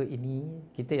mereka ini,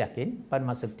 kita yakin pada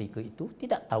masa ketika itu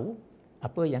tidak tahu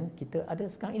apa yang kita ada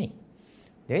sekarang ini.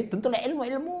 Jadi tentulah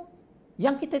ilmu-ilmu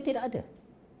yang kita tidak ada.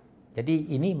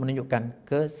 Jadi ini menunjukkan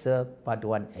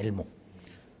kesepaduan ilmu.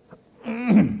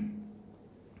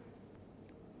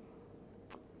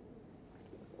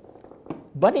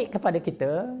 Balik kepada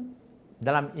kita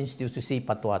dalam institusi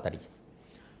fatwa tadi.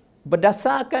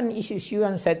 berdasarkan isu-isu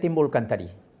yang saya timbulkan tadi,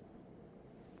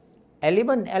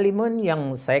 elemen-elemen yang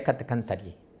saya katakan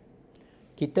tadi,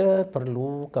 kita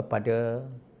perlu kepada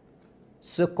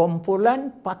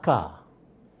sekumpulan pakar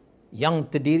yang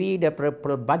terdiri daripada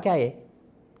pelbagai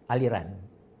aliran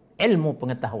ilmu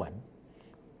pengetahuan.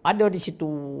 Ada di situ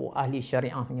ahli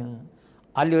syariahnya,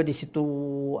 ada di situ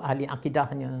ahli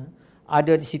akidahnya,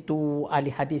 ada di situ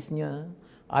ahli hadisnya,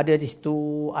 ada di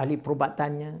situ ahli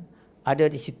perubatannya, ada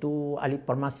di situ ahli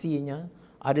farmasinya,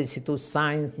 ada di situ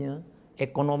sainsnya,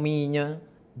 ekonominya,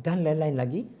 dan lain-lain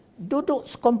lagi. Duduk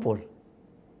sekumpul,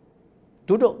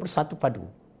 duduk bersatu padu,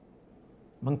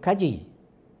 mengkaji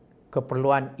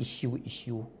keperluan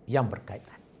isu-isu yang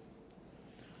berkaitan.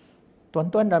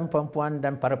 Tuan-tuan dan puan-puan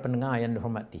dan para pendengar yang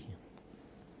dihormati,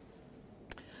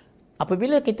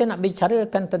 apabila kita nak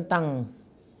bicarakan tentang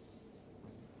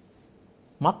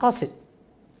maqasid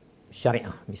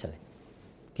syariah misalnya,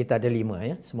 kita ada 5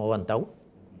 ya, semua orang tahu.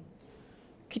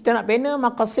 Kita nak bina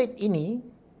maqasid ini,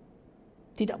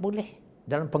 tidak boleh.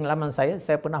 Dalam pengalaman saya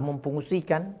pernah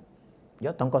mempengusikan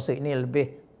maqasid ini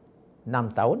lebih 6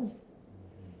 tahun.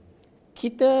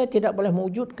 Kita tidak boleh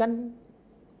mewujudkan,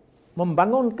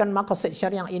 membangunkan maqasid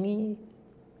syariah ini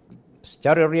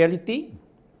secara realiti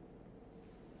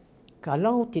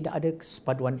kalau tidak ada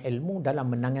kesepaduan ilmu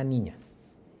dalam menanganinya.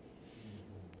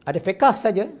 Ada fiqh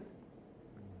saja,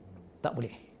 tak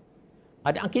boleh.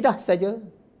 Ada akidah saja,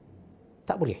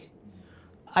 tak boleh.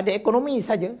 Ada ekonomi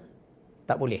saja,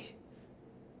 tak boleh.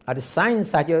 Ada sains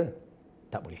saja,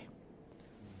 tak boleh.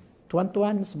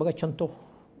 Tuan-tuan, sebagai contoh,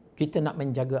 kita nak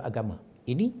menjaga agama.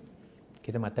 Ini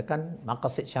kita mengatakan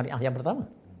maqasid syariah yang pertama.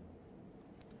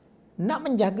 Nak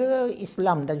menjaga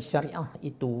Islam dan syariah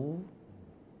itu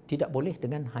tidak boleh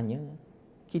dengan hanya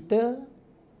kita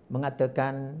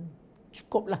mengatakan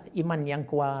cukuplah iman yang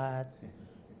kuat,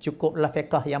 cukuplah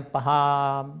fiqh yang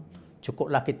faham,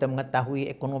 cukuplah kita mengetahui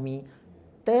ekonomi,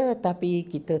 tetapi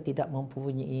kita tidak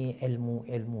mempunyai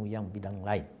ilmu-ilmu yang bidang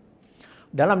lain.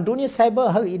 Dalam dunia cyber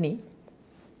hari ini,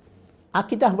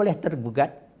 akidah boleh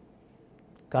tergugat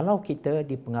kalau kita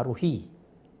dipengaruhi,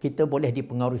 kita boleh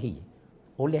dipengaruhi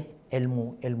oleh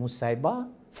ilmu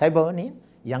cyber ni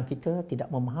yang kita tidak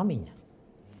memahaminya.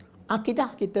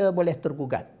 Akidah kita boleh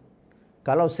tergugat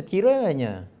kalau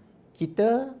sekiranya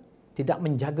kita tidak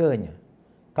menjaganya.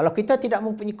 Kalau kita tidak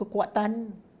mempunyai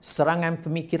kekuatan, serangan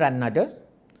pemikiran ada,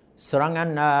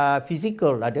 serangan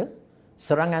fizikal ada,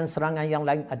 serangan-serangan yang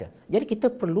lain ada. Jadi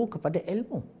kita perlu kepada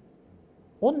ilmu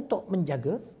untuk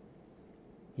menjaga,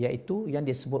 iaitu yang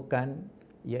disebutkan,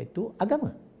 iaitu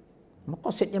agama.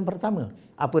 Maqasid yang pertama.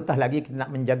 Apatah lagi kita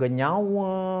nak menjaga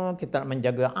nyawa, kita nak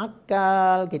menjaga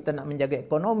akal, kita nak menjaga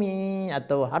ekonomi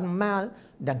atau harmal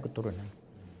dan keturunan.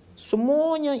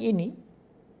 Semuanya ini,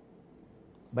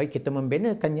 baik kita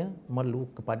membinakannya, perlu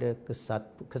kepada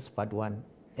kesepaduan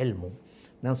ilmu.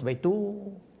 Dan sebab itu,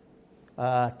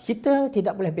 kita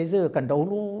tidak boleh bezakan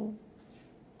dahulu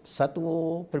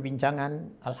satu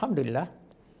perbincangan, alhamdulillah,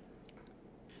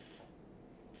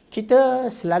 kita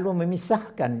selalu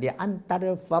memisahkan di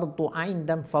antara fardu ain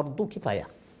dan fardu kifayah.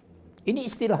 Ini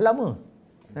istilah lama.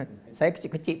 Saya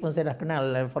kecil-kecil pun saya dah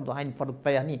kenal fardu ain, fardu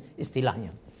kifayah ni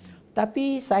istilahnya.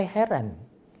 Tapi saya heran,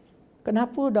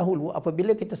 kenapa dahulu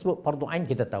apabila kita sebut fardu ain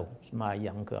kita tahu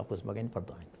sembahyang ke apa sebagainya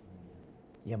fardu ain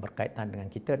yang berkaitan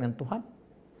dengan kita dengan Tuhan.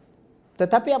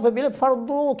 Tetapi apabila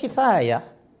fardu kifayah,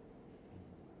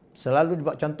 selalu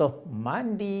dibuat contoh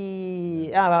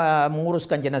mandi,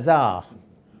 menguruskan jenazah.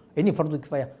 Ini fardu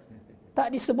kifayah.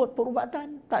 Tak disebut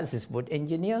perubatan, tak disebut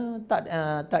engineer,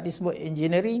 tak disebut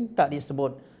engineering, tak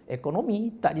disebut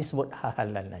ekonomi, tak disebut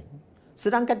hal-hal lain.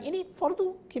 Sedangkan ini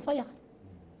fardu kifayah.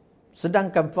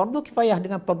 Sedangkan fardu kifayah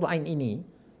dengan fardu ain ini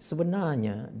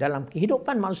sebenarnya dalam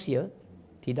kehidupan manusia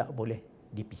tidak boleh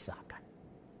dipisahkan.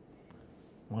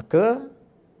 Maka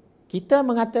kita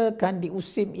mengatakan di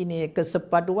usim ini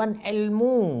kesepaduan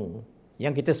ilmu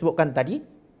yang kita sebutkan tadi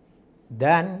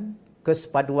dan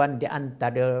kesepaduan di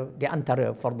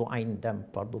antara fardu ain dan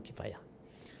fardu kifayah.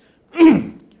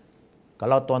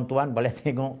 Kalau tuan-tuan boleh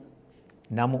tengok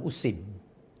nama usim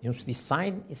Universiti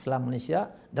Sains Islam Malaysia,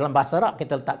 dalam bahasa Arab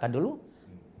kita letakkan dulu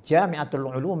Jamiatul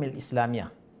Ulumil Islamiyah.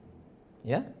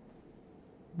 Ya.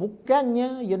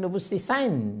 Bukannya Universiti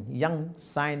Sains yang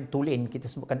sains tulen kita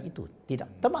sebutkan itu, tidak.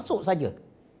 Termasuk saja.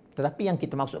 Tetapi yang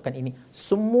kita maksudkan ini,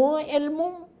 semua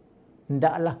ilmu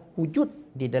hendaklah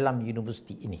wujud di dalam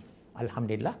universiti ini.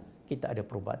 Alhamdulillah, kita ada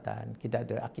perubatan, kita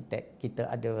ada arkitek, kita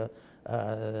ada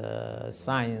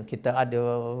sains, kita ada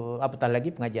apatah lagi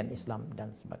pengajian Islam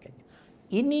dan sebagainya.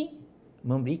 Ini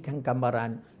memberikan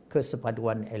gambaran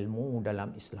kesepaduan ilmu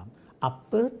dalam Islam.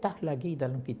 apatah lagi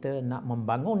dalam kita nak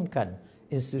membangunkan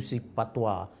institusi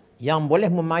fatwa yang boleh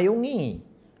memayungi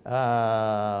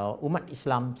umat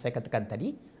Islam, saya katakan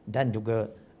tadi, dan juga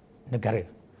negara.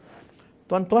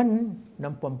 Tuan-tuan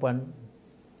dan puan-puan,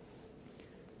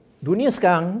 dunia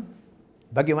sekarang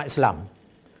bagi umat Islam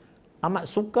amat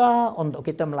suka untuk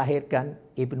kita melahirkan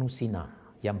Ibn Sina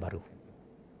yang baru.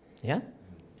 Ya.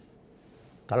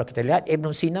 Kalau kita lihat Ibn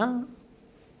Sina,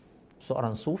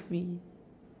 seorang sufi,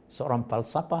 seorang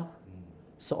falsafah,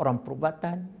 seorang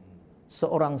perubatan,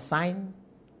 seorang sains,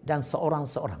 dan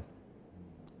seorang-seorang.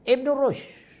 Ibn Rushd,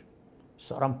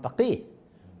 seorang faqih,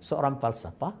 seorang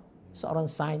falsafah, seorang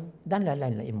sains, dan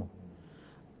lain-lain ilmu.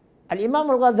 Al-Imam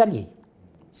Al-Ghazali,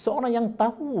 seorang yang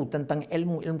tahu tentang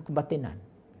ilmu-ilmu kebatinan,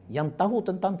 yang tahu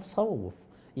tentang tasawuf,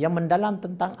 yang mendalam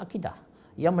tentang akidah,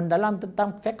 yang mendalam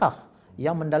tentang fiqh,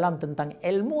 yang mendalam tentang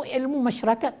ilmu-ilmu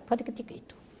masyarakat pada ketika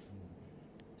itu.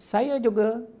 Saya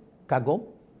juga kagum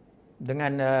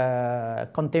dengan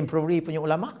contemporary punya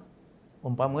ulama.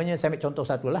 Umpamanya saya ambil contoh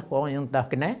satulah, orang yang dah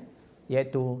kenal,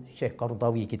 iaitu Syekh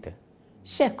Qardawi kita.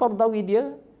 Syekh Qardawi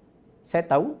dia, saya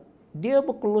tahu, dia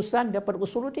berkelulusan daripada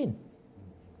Usuluddin.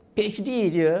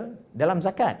 PhD dia dalam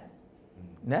zakat.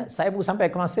 Nah, saya baru sampai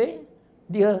ke Masih,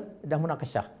 dia dah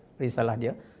munakasyah risalah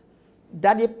dia.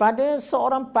 Daripada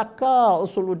seorang pakar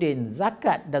Usuluddin,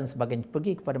 zakat dan sebagainya,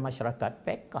 pergi kepada masyarakat,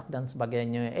 fiqh dan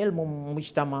sebagainya, ilmu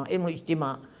mujtama, ilmu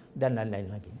ijtima dan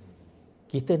lain-lain lagi.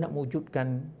 Kita nak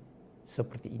mewujudkan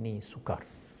seperti ini sukar.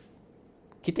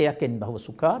 Kita yakin bahawa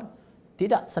sukar,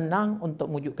 tidak senang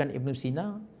untuk mewujudkan Ibn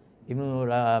Sina,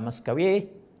 Ibn Maskawih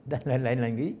dan lain-lain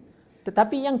lagi.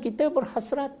 Tetapi yang kita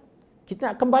berhasrat,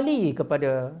 kita nak kembali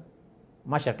kepada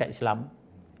masyarakat Islam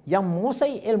yang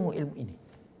menguasai ilmu-ilmu ini.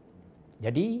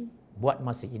 Jadi, buat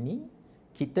masa ini,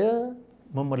 kita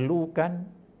memerlukan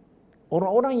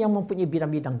orang-orang yang mempunyai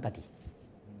bidang-bidang tadi.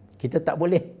 Kita tak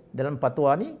boleh dalam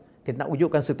fatwa ni, kita nak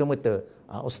wujudkan serta-merta.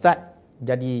 Ustaz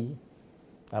jadi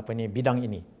bidang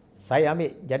ini. Saya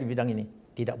ambil jadi bidang ini.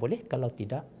 Tidak boleh kalau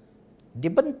tidak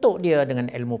dibentuk dia dengan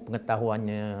ilmu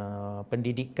pengetahuannya,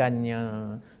 pendidikannya,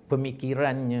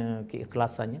 pemikirannya,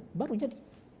 keikhlasannya, baru jadi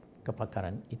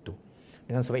kepakaran itu.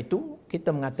 Dengan sebab itu,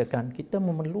 kita mengatakan kita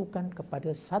memerlukan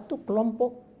kepada satu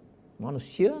kelompok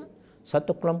manusia,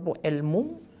 satu kelompok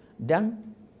ilmu dan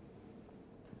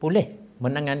boleh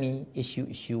menangani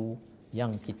isu-isu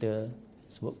yang kita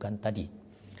sebutkan tadi.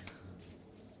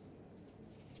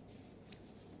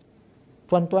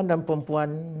 Tuan-tuan dan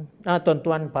puan-puan,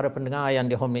 tuan-tuan para pendengar yang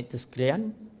dihormati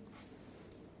sekalian,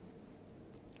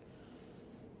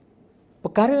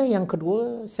 perkara yang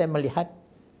kedua saya melihat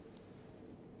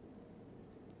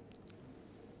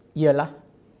ialah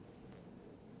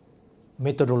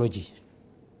metodologi.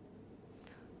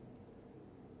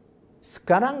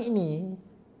 Sekarang ini,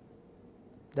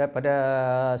 daripada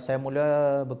saya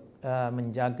mula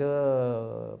menjaga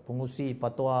pengurusi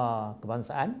fatwa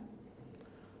kebangsaan,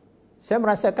 saya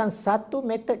merasakan satu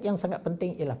metod yang sangat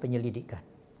penting ialah penyelidikan.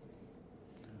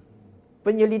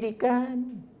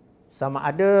 Penyelidikan sama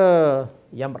ada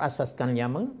yang berasaskan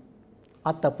lama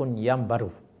ataupun yang baru.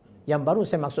 Yang baru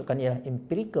saya maksudkan ialah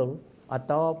empirical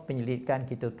atau penyelidikan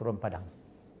kita turun padang.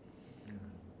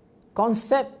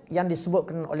 Konsep yang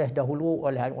disebutkan oleh dahulu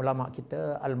oleh ulama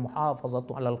kita,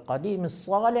 al-muhafazatu 'alal qadim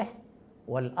as-salih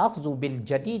wal akhdhu bil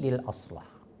jadidil aslah.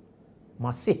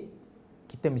 Masih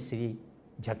kita mesti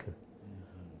jaga.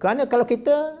 Kerana kalau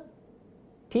kita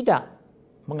tidak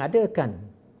mengadakan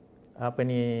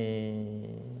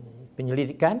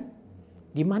penyelidikan,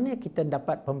 di mana kita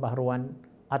dapat pembaharuan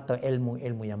atau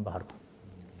ilmu-ilmu yang baru.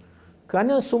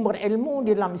 Kerana sumber ilmu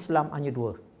di dalam Islam hanya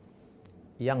dua.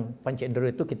 Yang panca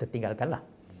indera itu kita tinggalkanlah.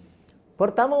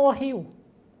 Pertama, wahyu.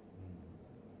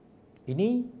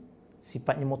 Ini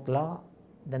sifatnya mutlak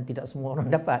dan tidak semua orang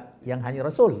dapat, yang hanya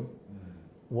Rasul.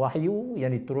 Wahyu yang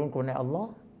diturunkan oleh Allah.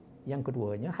 Yang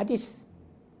keduanya hadis.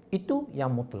 Itu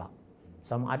yang mutlak.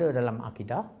 Sama ada dalam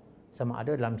akidah, sama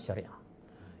ada dalam syariah.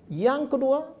 Yang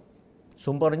kedua,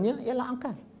 sumbernya ialah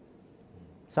akal.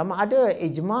 Sama ada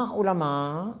ijma' ulama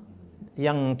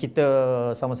yang kita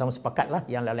sama-sama sepakatlah,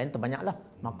 yang lain-lain terbanyaklah,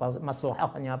 maka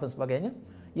maslahahnya apa sebagainya.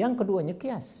 Yang keduanya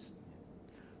kias.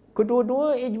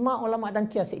 Kedua-dua ijma' ulama dan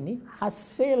kias ini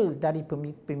hasil dari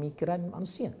pemikiran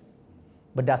manusia.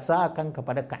 Berdasarkan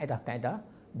kepada kaedah-kaedah,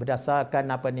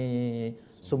 berdasarkan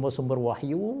sumber-sumber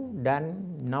wahyu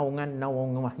dan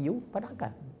naungan-naungan wahyu pada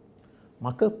akal.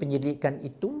 Maka penyelidikan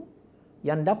itu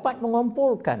yang dapat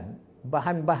mengumpulkan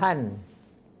bahan-bahan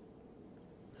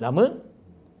lama,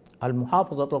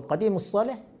 al-muhafazatul qadim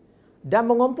as-salih, dan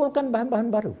mengumpulkan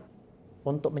bahan-bahan baru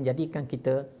untuk menjadikan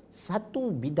kita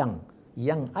satu bidang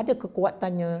yang ada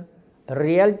kekuatannya,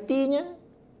 realitinya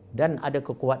dan ada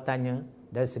kekuatannya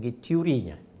dari segi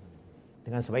teorinya.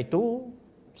 Dengan sebab itu,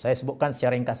 saya sebutkan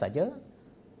secara ringkas saja,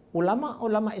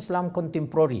 ulama-ulama Islam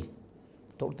kontemporari,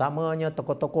 terutamanya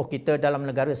tokoh-tokoh kita dalam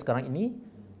negara sekarang ini,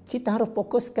 kita harus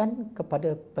fokuskan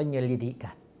kepada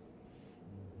penyelidikan.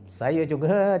 Saya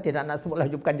juga tidak nak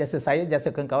sebutlah bukan jasa saya,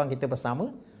 jasa kawan-kawan kita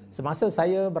bersama. Semasa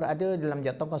saya berada dalam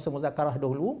jawatankuasa muzakarah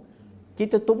dahulu,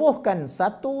 kita tubuhkan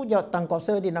satu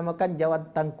jawatankuasa dinamakan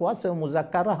jawatankuasa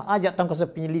muzakarah, jawatankuasa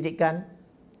penyelidikan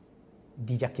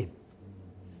di JAKIM.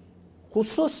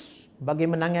 Khusus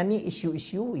bagi menangani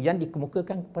isu-isu yang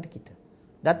dikemukakan kepada kita.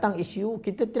 Datang isu,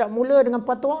 kita tidak mula dengan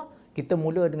fatwa, kita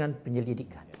mula dengan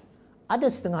penyelidikan.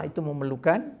 Ada setengah itu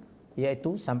memerlukan,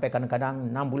 iaitu sampai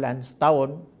kadang-kadang 6 bulan,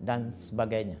 setahun dan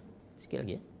sebagainya. Sikit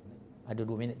lagi ya. Ada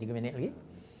 2 minit, 3 minit lagi.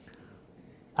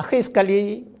 Akhir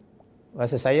sekali,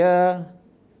 rasa saya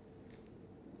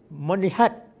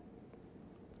melihat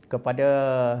kepada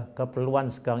keperluan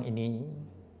sekarang ini,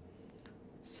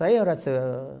 saya rasa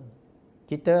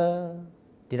kita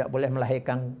tidak boleh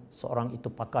melahirkan seorang itu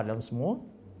pakar dalam semua.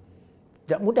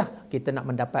 Tidak mudah kita nak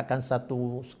mendapatkan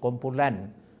satu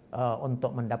sekumpulan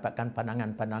untuk mendapatkan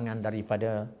pandangan-pandangan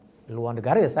daripada luar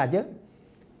negara saja.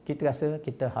 Kita rasa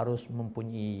kita harus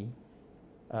mempunyai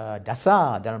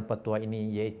dasar dalam fatwa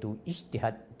ini, iaitu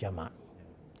ijtihad jama'i.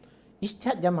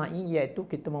 Ijtihad jama'i iaitu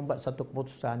kita membuat satu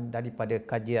keputusan daripada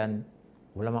kajian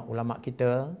ulama-ulama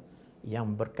kita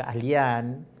yang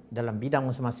berkeahlian dalam bidang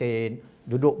masing-masing,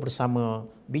 duduk bersama,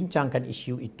 bincangkan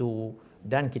isu itu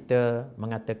dan kita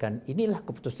mengatakan inilah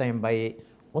keputusan yang baik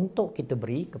untuk kita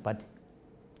beri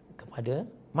kepada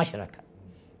masyarakat.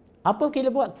 Apa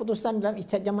kita buat keputusan dalam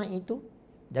ijtihad jama'i itu?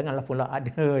 Janganlah pula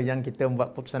ada yang kita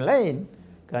buat keputusan lain,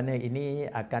 kerana ini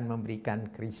akan memberikan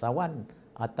kerisauan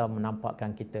atau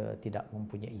menampakkan kita tidak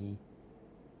mempunyai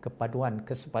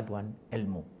kesepaduan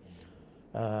ilmu.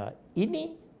 Ini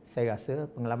saya rasa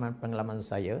pengalaman-pengalaman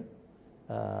saya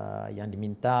yang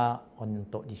diminta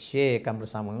untuk di-sharekan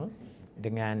bersama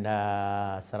dengan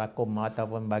serakum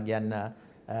ataupun bahagian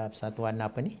persatuan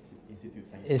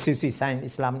Institusi Sains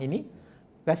Islam ini.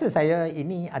 Rasa saya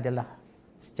ini adalah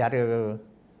secara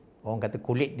orang kata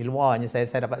kulit di luarnya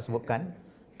saya dapat sebutkan,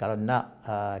 kalau nak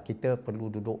kita perlu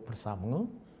duduk bersama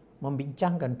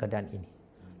membincangkan keadaan ini.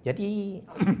 Jadi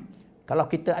kalau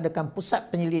kita adakan pusat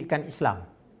penyelidikan Islam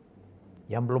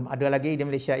yang belum ada lagi di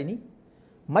Malaysia ini,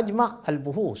 Majma'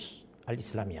 Al-Buhus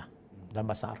Al-Islamiyah dalam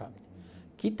bahasa Arab.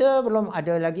 Kita belum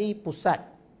ada lagi pusat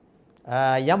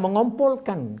yang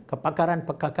mengumpulkan kepakaran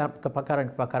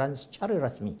secara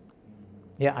rasmi.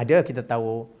 Ya, ada, kita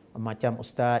tahu macam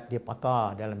ustaz dia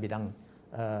pakar dalam bidang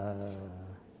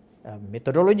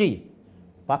metodologi,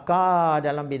 pakar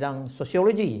dalam bidang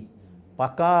sosiologi,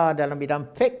 pakar dalam bidang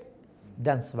fiqh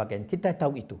dan sebagainya. Kita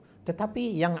tahu itu.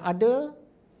 Tetapi yang ada,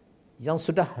 yang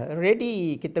sudah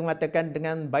ready, kita mengatakan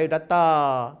dengan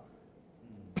biodata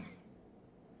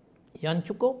yang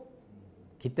cukup,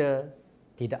 kita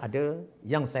tidak ada.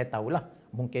 Yang saya tahulah,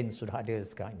 mungkin sudah ada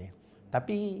sekarang ini.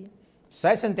 Tapi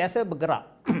saya sentiasa bergerak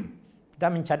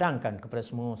dan mencadangkan kepada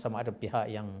semua, sama ada pihak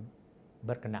yang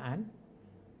berkenaan,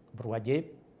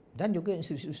 berwajib dan juga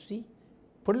institusi,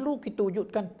 perlu kita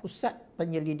wujudkan pusat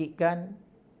penyelidikan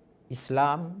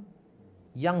Islam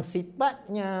yang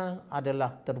sifatnya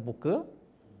adalah terbuka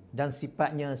dan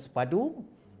sifatnya sepadu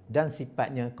dan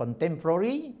sifatnya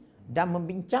contemporary dan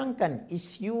membincangkan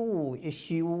isu-isu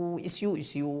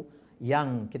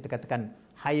yang kita katakan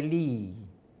highly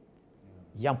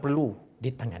yang perlu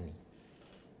ditangani.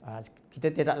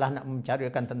 Kita tidaklah nak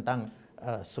membicarakan tentang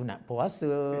sunat puasa,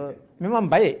 memang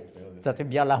baik, tetapi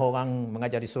biarlah orang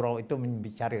mengajar di surau itu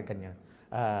membicarakannya.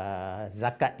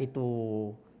 Zakat itu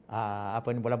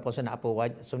bulan puasa nak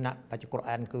apa, sunat baca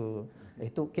Quran ke,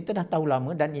 itu kita dah tahu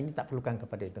lama dan ini tak perlukan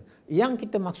kepada itu. Yang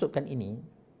kita maksudkan ini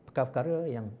perkara-perkara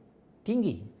yang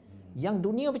tinggi, yang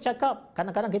dunia bercakap,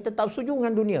 kadang-kadang kita tak setuju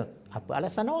dengan dunia. Apa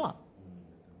alasan awak?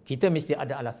 Kita mesti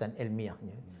ada alasan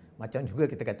ilmiahnya. Macam juga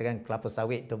kita katakan kelapa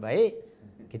sawit itu baik,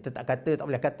 kita tak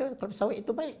boleh kata kelapa sawit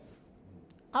itu baik.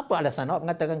 Apa alasan awak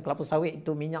mengatakan kelapa sawit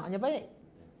itu minyaknya baik?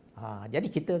 Jadi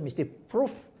kita mesti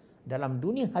proof dalam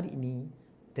dunia hari ini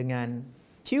dengan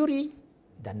teori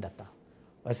dan data.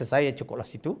 Rasa saya cukuplah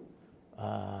situ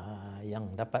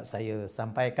yang dapat saya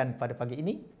sampaikan pada pagi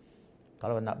ini.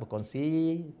 Kalau nak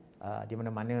berkongsi di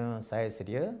mana-mana saya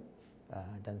sedia,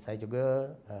 dan saya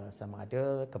juga sama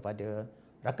ada kepada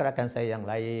rakan-rakan saya yang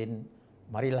lain,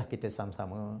 marilah kita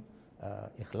sama-sama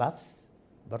ikhlas,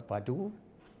 berpadu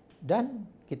dan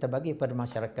kita bagi kepada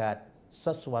masyarakat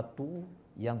sesuatu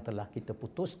yang telah kita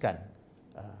putuskan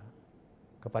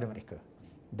kepada mereka.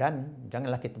 Dan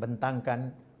janganlah kita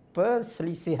bentangkan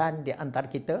perselisihan di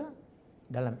antara kita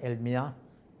dalam ilmiah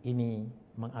ini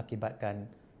mengakibatkan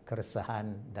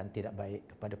keresahan dan tidak baik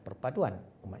kepada perpaduan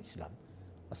umat Islam.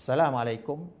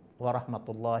 Assalamualaikum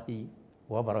warahmatullahi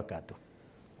wabarakatuh.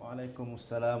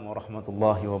 Waalaikumsalam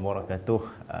warahmatullahi wabarakatuh.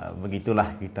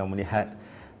 Begitulah kita melihat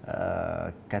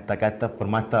kata-kata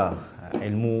permata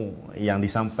ilmu yang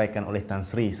disampaikan oleh Tan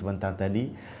Sri sebentar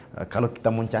tadi. Kalau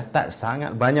kita mencatat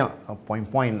sangat banyak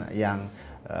poin-poin yang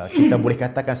kita boleh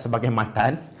katakan sebagai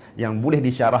matan yang boleh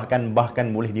disyarahkan, bahkan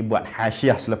boleh dibuat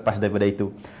hasyiah selepas daripada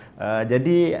itu.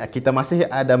 Jadi kita masih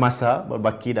ada masa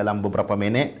berbaki dalam beberapa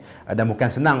minit dan bukan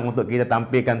senang untuk kita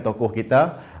tampilkan tokoh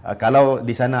kita. Kalau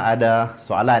di sana ada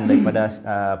soalan daripada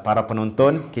para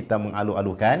penonton, kita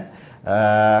mengalu-alukan.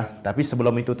 Tapi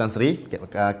sebelum itu Tan Sri,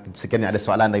 sekiranya ada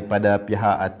soalan daripada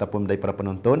pihak ataupun daripada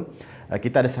penonton,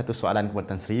 kita ada satu soalan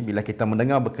kepada Tan Sri. Bila kita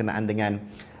mendengar berkenaan dengan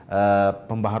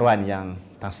pembaharuan yang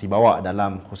Tan Sri bawa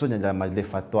dalam, khususnya dalam majlis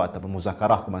fatwa ataupun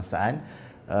muzakarah kebangsaan,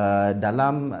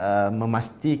 dalam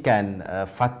memastikan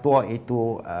fatwa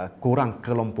itu kurang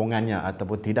kelompongannya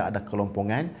ataupun tidak ada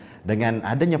kelompongan dengan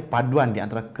adanya paduan di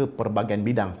antara kepelbagaian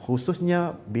bidang,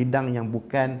 khususnya bidang yang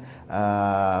bukan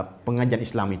pengajian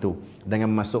Islam itu,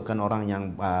 dengan memasukkan orang yang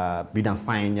bidang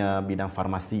sainsnya, bidang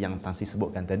farmasi yang Tan Sri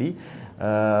sebutkan tadi.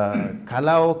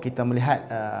 Kalau kita melihat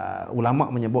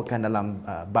ulama menyebutkan dalam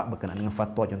bab berkenaan dengan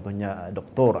fatwa, contohnya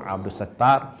Dr. Abdul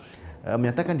Sattar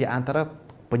menyatakan di antara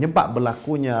penyebab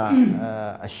berlakunya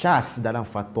syaz dalam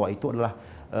fatwa itu adalah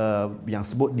yang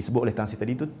disebut oleh Tan Sri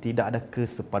tadi itu tidak ada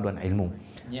kesepaduan ilmu.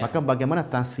 Maka bagaimana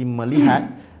Tan Sri melihat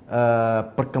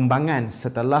perkembangan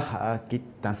setelah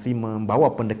Tan Sri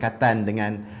membawa pendekatan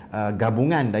dengan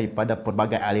gabungan daripada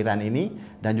pelbagai aliran ini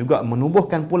dan juga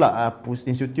menubuhkan pula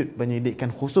institut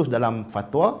pendidikan khusus dalam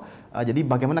fatwa. Jadi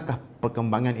bagaimanakah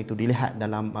perkembangan itu dilihat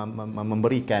dalam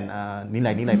memberikan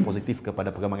nilai-nilai positif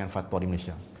kepada perkembangan fatwa di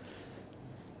Malaysia?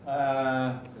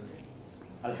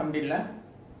 Alhamdulillah,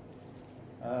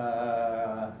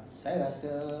 saya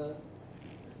rasa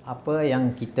apa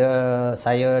yang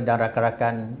saya dan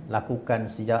rakan-rakan lakukan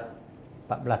sejak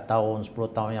 14 tahun,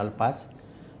 10 tahun yang lepas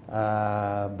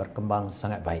berkembang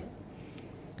sangat baik.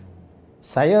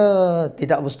 Saya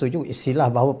tidak bersetuju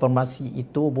istilah bahawa farmasi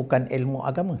itu bukan ilmu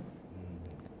agama.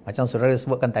 Macam saudara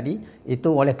sebutkan tadi, itu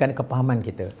olehkan kepahaman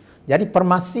kita. Jadi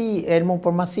ilmu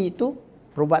farmasi itu,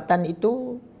 perubatan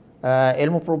itu,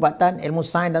 ilmu perubatan, ilmu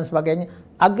sains dan sebagainya,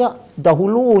 agak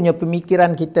dahulunya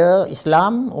pemikiran kita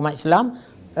umat Islam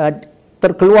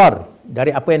terkeluar dari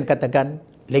apa yang dikatakan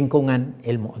lingkungan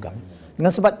ilmu agama.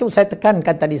 Dengan sebab tu saya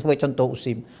tekankan tadi sebagai contoh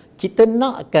Usim, kita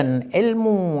nakkan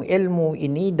ilmu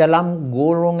ini dalam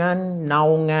golongan,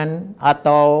 naungan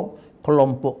atau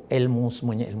kelompok ilmu,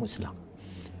 semuanya ilmu Islam.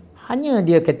 Hanya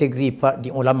dia kategori di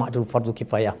ulama adalah fardu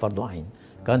kifayah, fardu ain.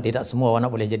 Kan tidak semua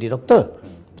orang boleh jadi doktor.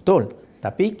 Betul.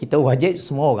 Tapi kita wajib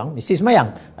semua orang mesti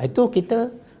sembahyang. Itu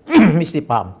kita mesti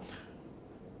faham.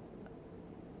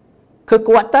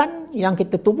 Kekuatan yang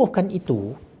kita tubuhkan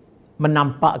itu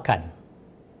menampakkan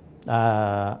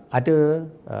ada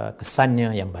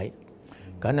kesannya yang baik.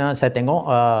 Kerana saya tengok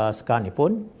sekarang ni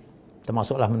pun,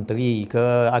 termasuklah menteri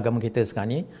ke agama kita sekarang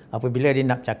ni, apabila dia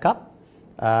nak cakap,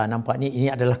 nampaknya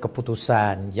ini adalah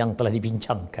keputusan yang telah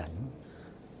dibincangkan.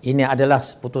 Ini adalah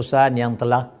keputusan yang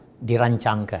telah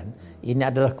dirancangkan.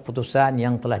 Ini adalah keputusan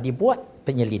yang telah dibuat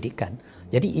penyelidikan.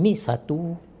 Jadi ini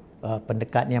satu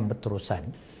pendekatan yang berterusan.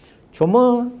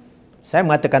 Cuma saya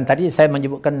mengatakan tadi, saya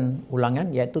menyebutkan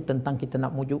ulangan, iaitu tentang kita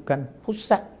nak wujudkan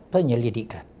pusat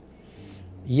penyelidikan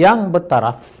yang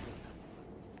bertaraf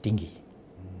tinggi.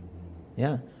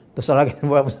 Ya, terus lagi kita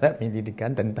buat pusat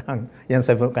penyelidikan tentang yang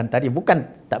saya sebutkan tadi, bukan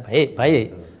tak baik.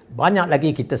 Banyak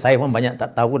lagi saya pun banyak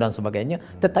tak tahu dan sebagainya.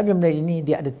 Tetapi benda ini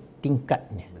dia ada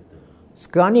tingkatnya.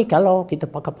 Sekarang ni kalau kita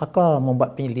pakar-pakar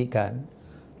membuat penyelidikan,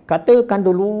 katakan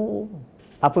dulu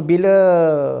apabila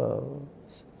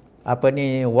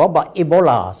wabak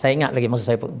Ebola, saya ingat lagi masa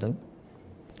saya pun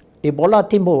Ebola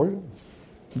timbul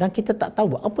dan kita tak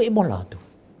tahu apa Ebola tu.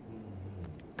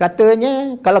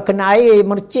 Katanya kalau kena air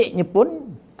merciknya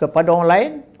pun kepada orang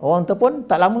lain, orang tu pun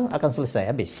tak lama akan selesai,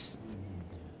 habis.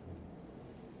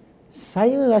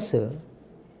 Saya rasa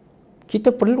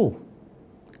kita perlu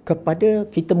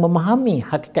kita memahami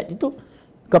hakikat itu,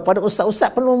 kepada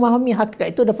ustaz-ustaz perlu memahami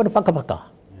hakikat itu daripada pakar-pakar.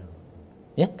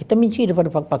 Ya, kita minci daripada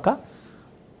pakar-pakar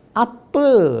apa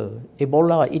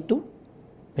Ebola itu,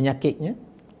 penyakitnya,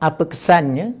 apa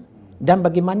kesannya dan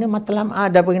bagaimana matlamat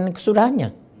dan bagaimana kesudahannya.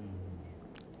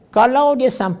 Kalau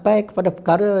dia sampai kepada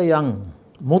perkara yang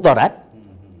mudarat,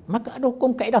 maka ada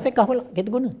hukum kaedah fiqh pula kita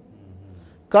guna.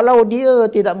 Kalau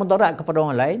dia tidak mudarat kepada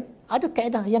orang lain, ada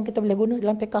kaedah yang kita boleh guna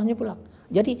dalam fiqhnya pula.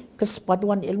 Jadi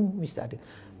kesepaduan ilmu mesti ada.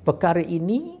 Perkara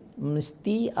ini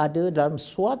mesti ada dalam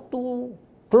suatu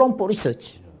kelompok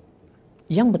research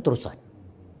yang berterusan.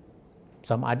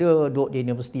 Sama ada duduk di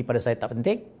universiti pada saya tak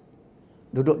penting,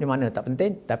 duduk di mana tak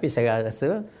penting, tapi saya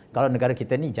rasa kalau negara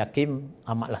kita ni JAKIM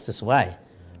amatlah sesuai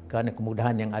kerana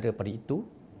kemudahan yang ada pada itu,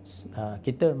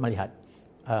 kita melihat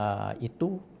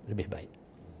itu lebih baik.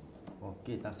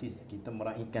 Okey, Tan Sri, kita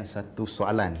meraihkan satu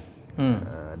soalan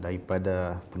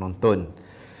daripada penonton.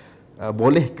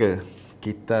 Boleh ke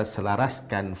kita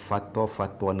selaraskan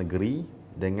fatwa-fatwa negeri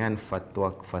dengan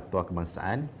fatwa-fatwa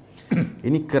kebangsaan?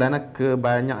 Ini kerana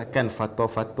kebanyakan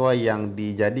fatwa-fatwa yang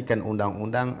dijadikan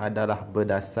undang-undang adalah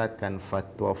berdasarkan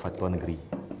fatwa-fatwa negeri.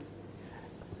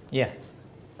 Ya.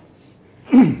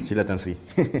 Sila Tan Sri.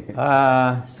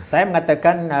 Saya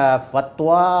mengatakan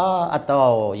fatwa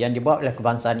atau yang dibuat oleh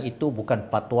kebangsaan itu bukan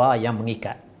fatwa yang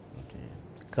mengikat.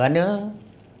 Kerana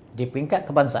di peringkat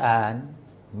kebangsaan,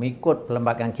 mengikut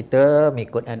perlembagaan kita,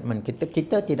 mengikut admin kita,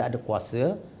 kita tidak ada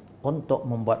kuasa untuk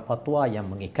membuat fatwa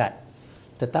yang mengikat.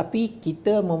 Tetapi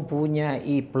kita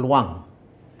mempunyai peluang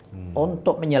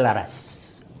untuk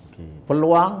menyelaras.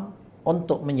 Peluang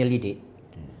untuk menyelidik.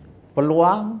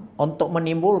 Peluang untuk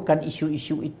menimbulkan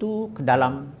isu-isu itu ke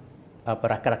dalam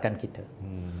perakaran kita.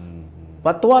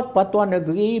 Fatwa-fatwa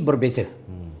negeri berbeza.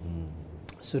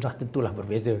 Sudah tentulah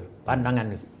berbeza.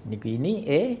 Pandangan negeri ini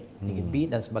A, negeri B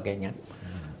dan sebagainya.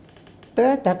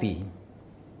 Tetapi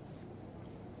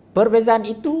perbezaan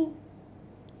itu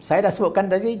saya dah sebutkan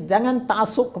tadi, jangan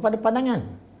ta'assub kepada pandangan,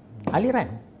 aliran.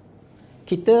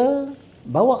 Kita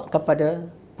bawa kepada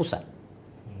pusat.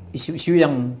 Isu-isu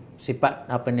yang sifat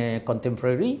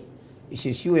contemporary,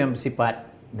 isu-isu yang bersifat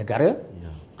negara,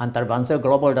 antarabangsa,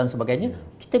 global dan sebagainya,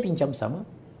 kita bincang bersama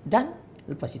dan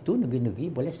lepas itu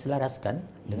negeri-negeri boleh selaraskan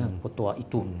dengan fatwa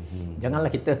itu. Janganlah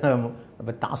kita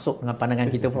bertaksub dengan pandangan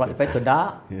kita lepas itu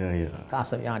tak.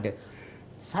 Taksub yang ada.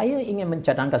 Saya ingin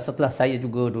mencadangkan setelah saya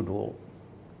juga duduk,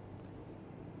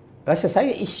 rasa saya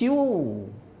isu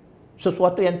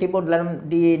sesuatu yang timbul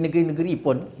di negeri-negeri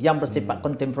pun yang bersifat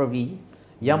contemporary,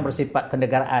 yang bersifat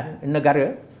kenegaraan,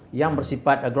 negara, yang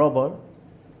bersifat global,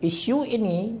 isu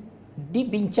ini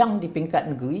dibincang di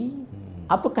peringkat negeri.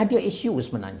 Apakah dia isu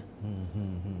sebenarnya?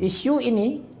 Isu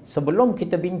ini sebelum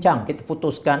kita bincang, kita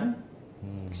putuskan,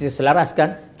 kita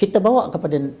selaraskan, kita bawa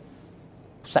kepada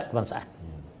pusat kebangsaan,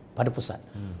 pada pusat.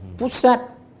 Pusat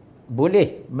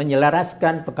boleh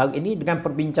menyelaraskan perkara ini dengan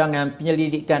perbincangan,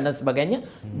 penyelidikan dan sebagainya.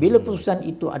 Bila putusan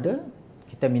itu ada,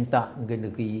 kita minta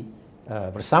negeri-negeri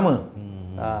bersama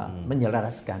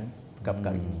menyelaraskan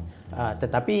perkara-perkara ini.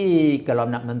 Tetapi kalau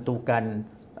nak menentukan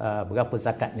berapa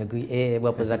zakat negeri A,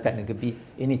 berapa zakat negeri B,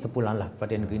 ini terpulanglah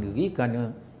pada negeri-negeri kerana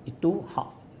itu hak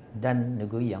dan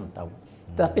negeri yang tahu.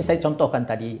 Tetapi saya contohkan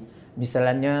tadi,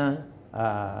 misalnya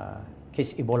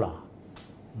kes Ebola.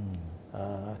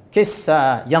 Kes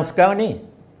yang sekarang ni,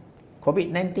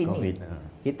 COVID-19 ni,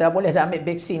 kita boleh dah ambil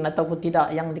vaksin ataupun tidak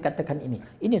yang dikatakan ini.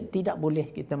 Ini tidak boleh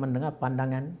kita mendengar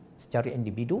pandangan secara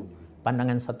individu,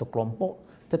 pandangan satu kelompok,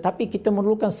 tetapi kita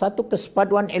memerlukan satu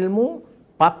kesepaduan ilmu,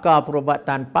 pakar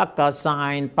perubatan, pakar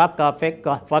sains, pakar fiqh,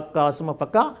 pakar semua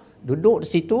pakar, duduk di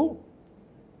situ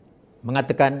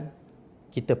mengatakan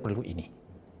kita perlu ini.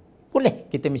 Boleh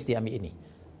kita mesti ambil ini.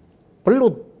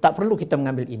 Tak perlu kita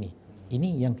mengambil ini.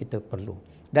 Ini yang kita perlu.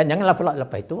 Dan janganlah pula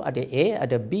lepas itu ada A,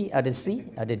 ada B, ada C,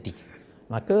 ada D.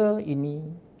 Maka ini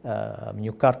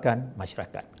menyukarkan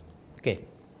masyarakat. Okey.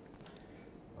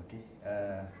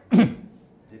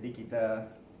 Jadi kita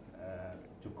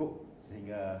cukup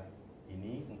sehingga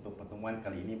ini untuk pertemuan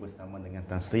kali ini bersama dengan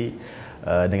Tan Sri,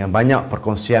 dengan banyak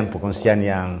perkongsian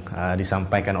yang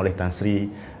disampaikan oleh Tan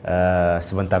Sri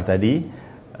sebentar tadi.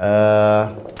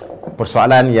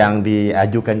 Persoalan yang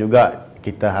diajukan juga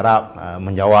kita harap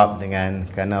menjawab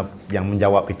kerana yang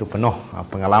menjawab itu penuh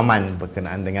pengalaman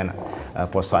berkenaan dengan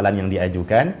persoalan yang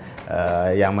diajukan,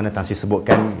 yang mana Tan Sri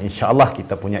sebutkan, insya-Allah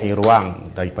kita punya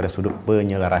ruang daripada sudut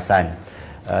penyelarasan.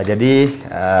 Jadi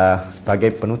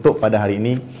sebagai penutup pada hari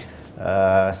ini,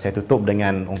 saya tutup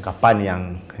dengan ungkapan yang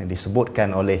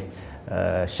disebutkan oleh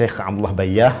Syekh Abdullah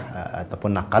Bayyah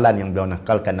ataupun nakalan yang beliau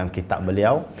nakalkan dalam kitab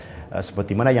beliau.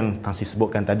 Seperti mana yang Tan Sri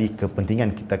sebutkan tadi,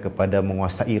 kepentingan kita kepada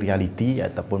menguasai realiti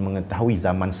ataupun mengetahui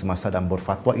zaman semasa dan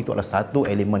berfatwa itu adalah satu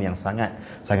elemen yang sangat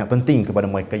penting kepada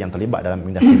mereka yang terlibat dalam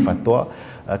industri fatwa.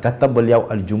 Kata beliau,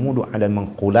 al-jumudu 'ala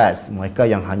al-manqulas, mereka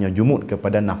yang hanya jumud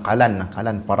kepada nakalan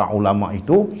para ulama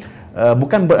itu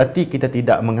Bukan bererti kita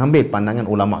tidak mengambil pandangan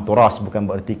ulama turas, bukan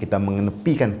bererti kita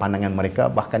mengenepikan pandangan mereka.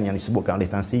 Bahkan yang disebutkan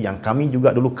oleh Tan Sri, yang kami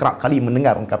juga dulu kerap kali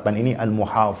mendengar ungkapan ini,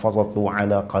 al-muhafazatu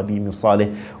ala qadimi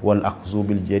salih wal aqzu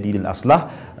bil jadidil aslah.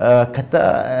 Kata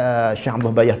Syekh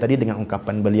Abdul Bayah tadi dengan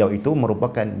ungkapan beliau itu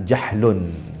merupakan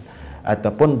jahlun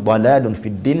ataupun dalalun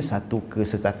fid din, satu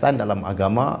kesesatan dalam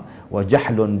agama, wa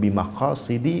jahlun bi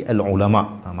maqasidi al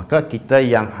ulama. Maka kita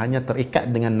yang hanya terikat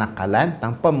dengan nakalan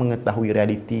tanpa mengetahui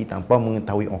realiti, tanpa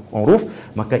mengetahui uruf,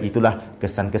 maka itulah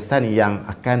kesan-kesan yang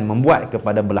akan membuat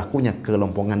kepada berlakunya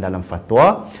kelompongan dalam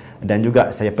fatwa. Dan juga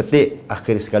saya petik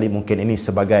akhir sekali mungkin ini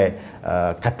sebagai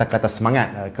kata-kata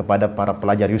semangat kepada para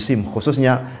pelajar USIM,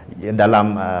 khususnya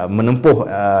dalam menempuh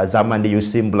zaman di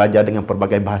USIM, belajar dengan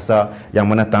pelbagai bahasa yang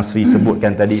mana Tan Sri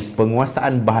sebutkan tadi.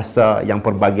 Penguasaan bahasa yang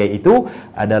pelbagai itu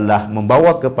adalah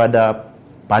membawa kepada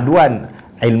paduan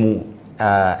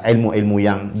ilmu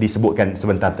yang disebutkan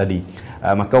sebentar tadi.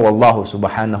 Maka wallahu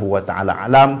subhanahu wa ta'ala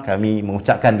alam, kami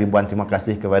mengucapkan ribuan terima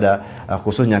kasih kepada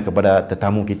khususnya kepada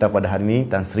tetamu kita pada hari ini,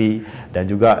 Tan Sri, dan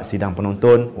juga sidang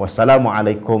penonton.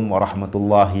 Wassalamualaikum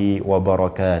warahmatullahi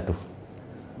wabarakatuh.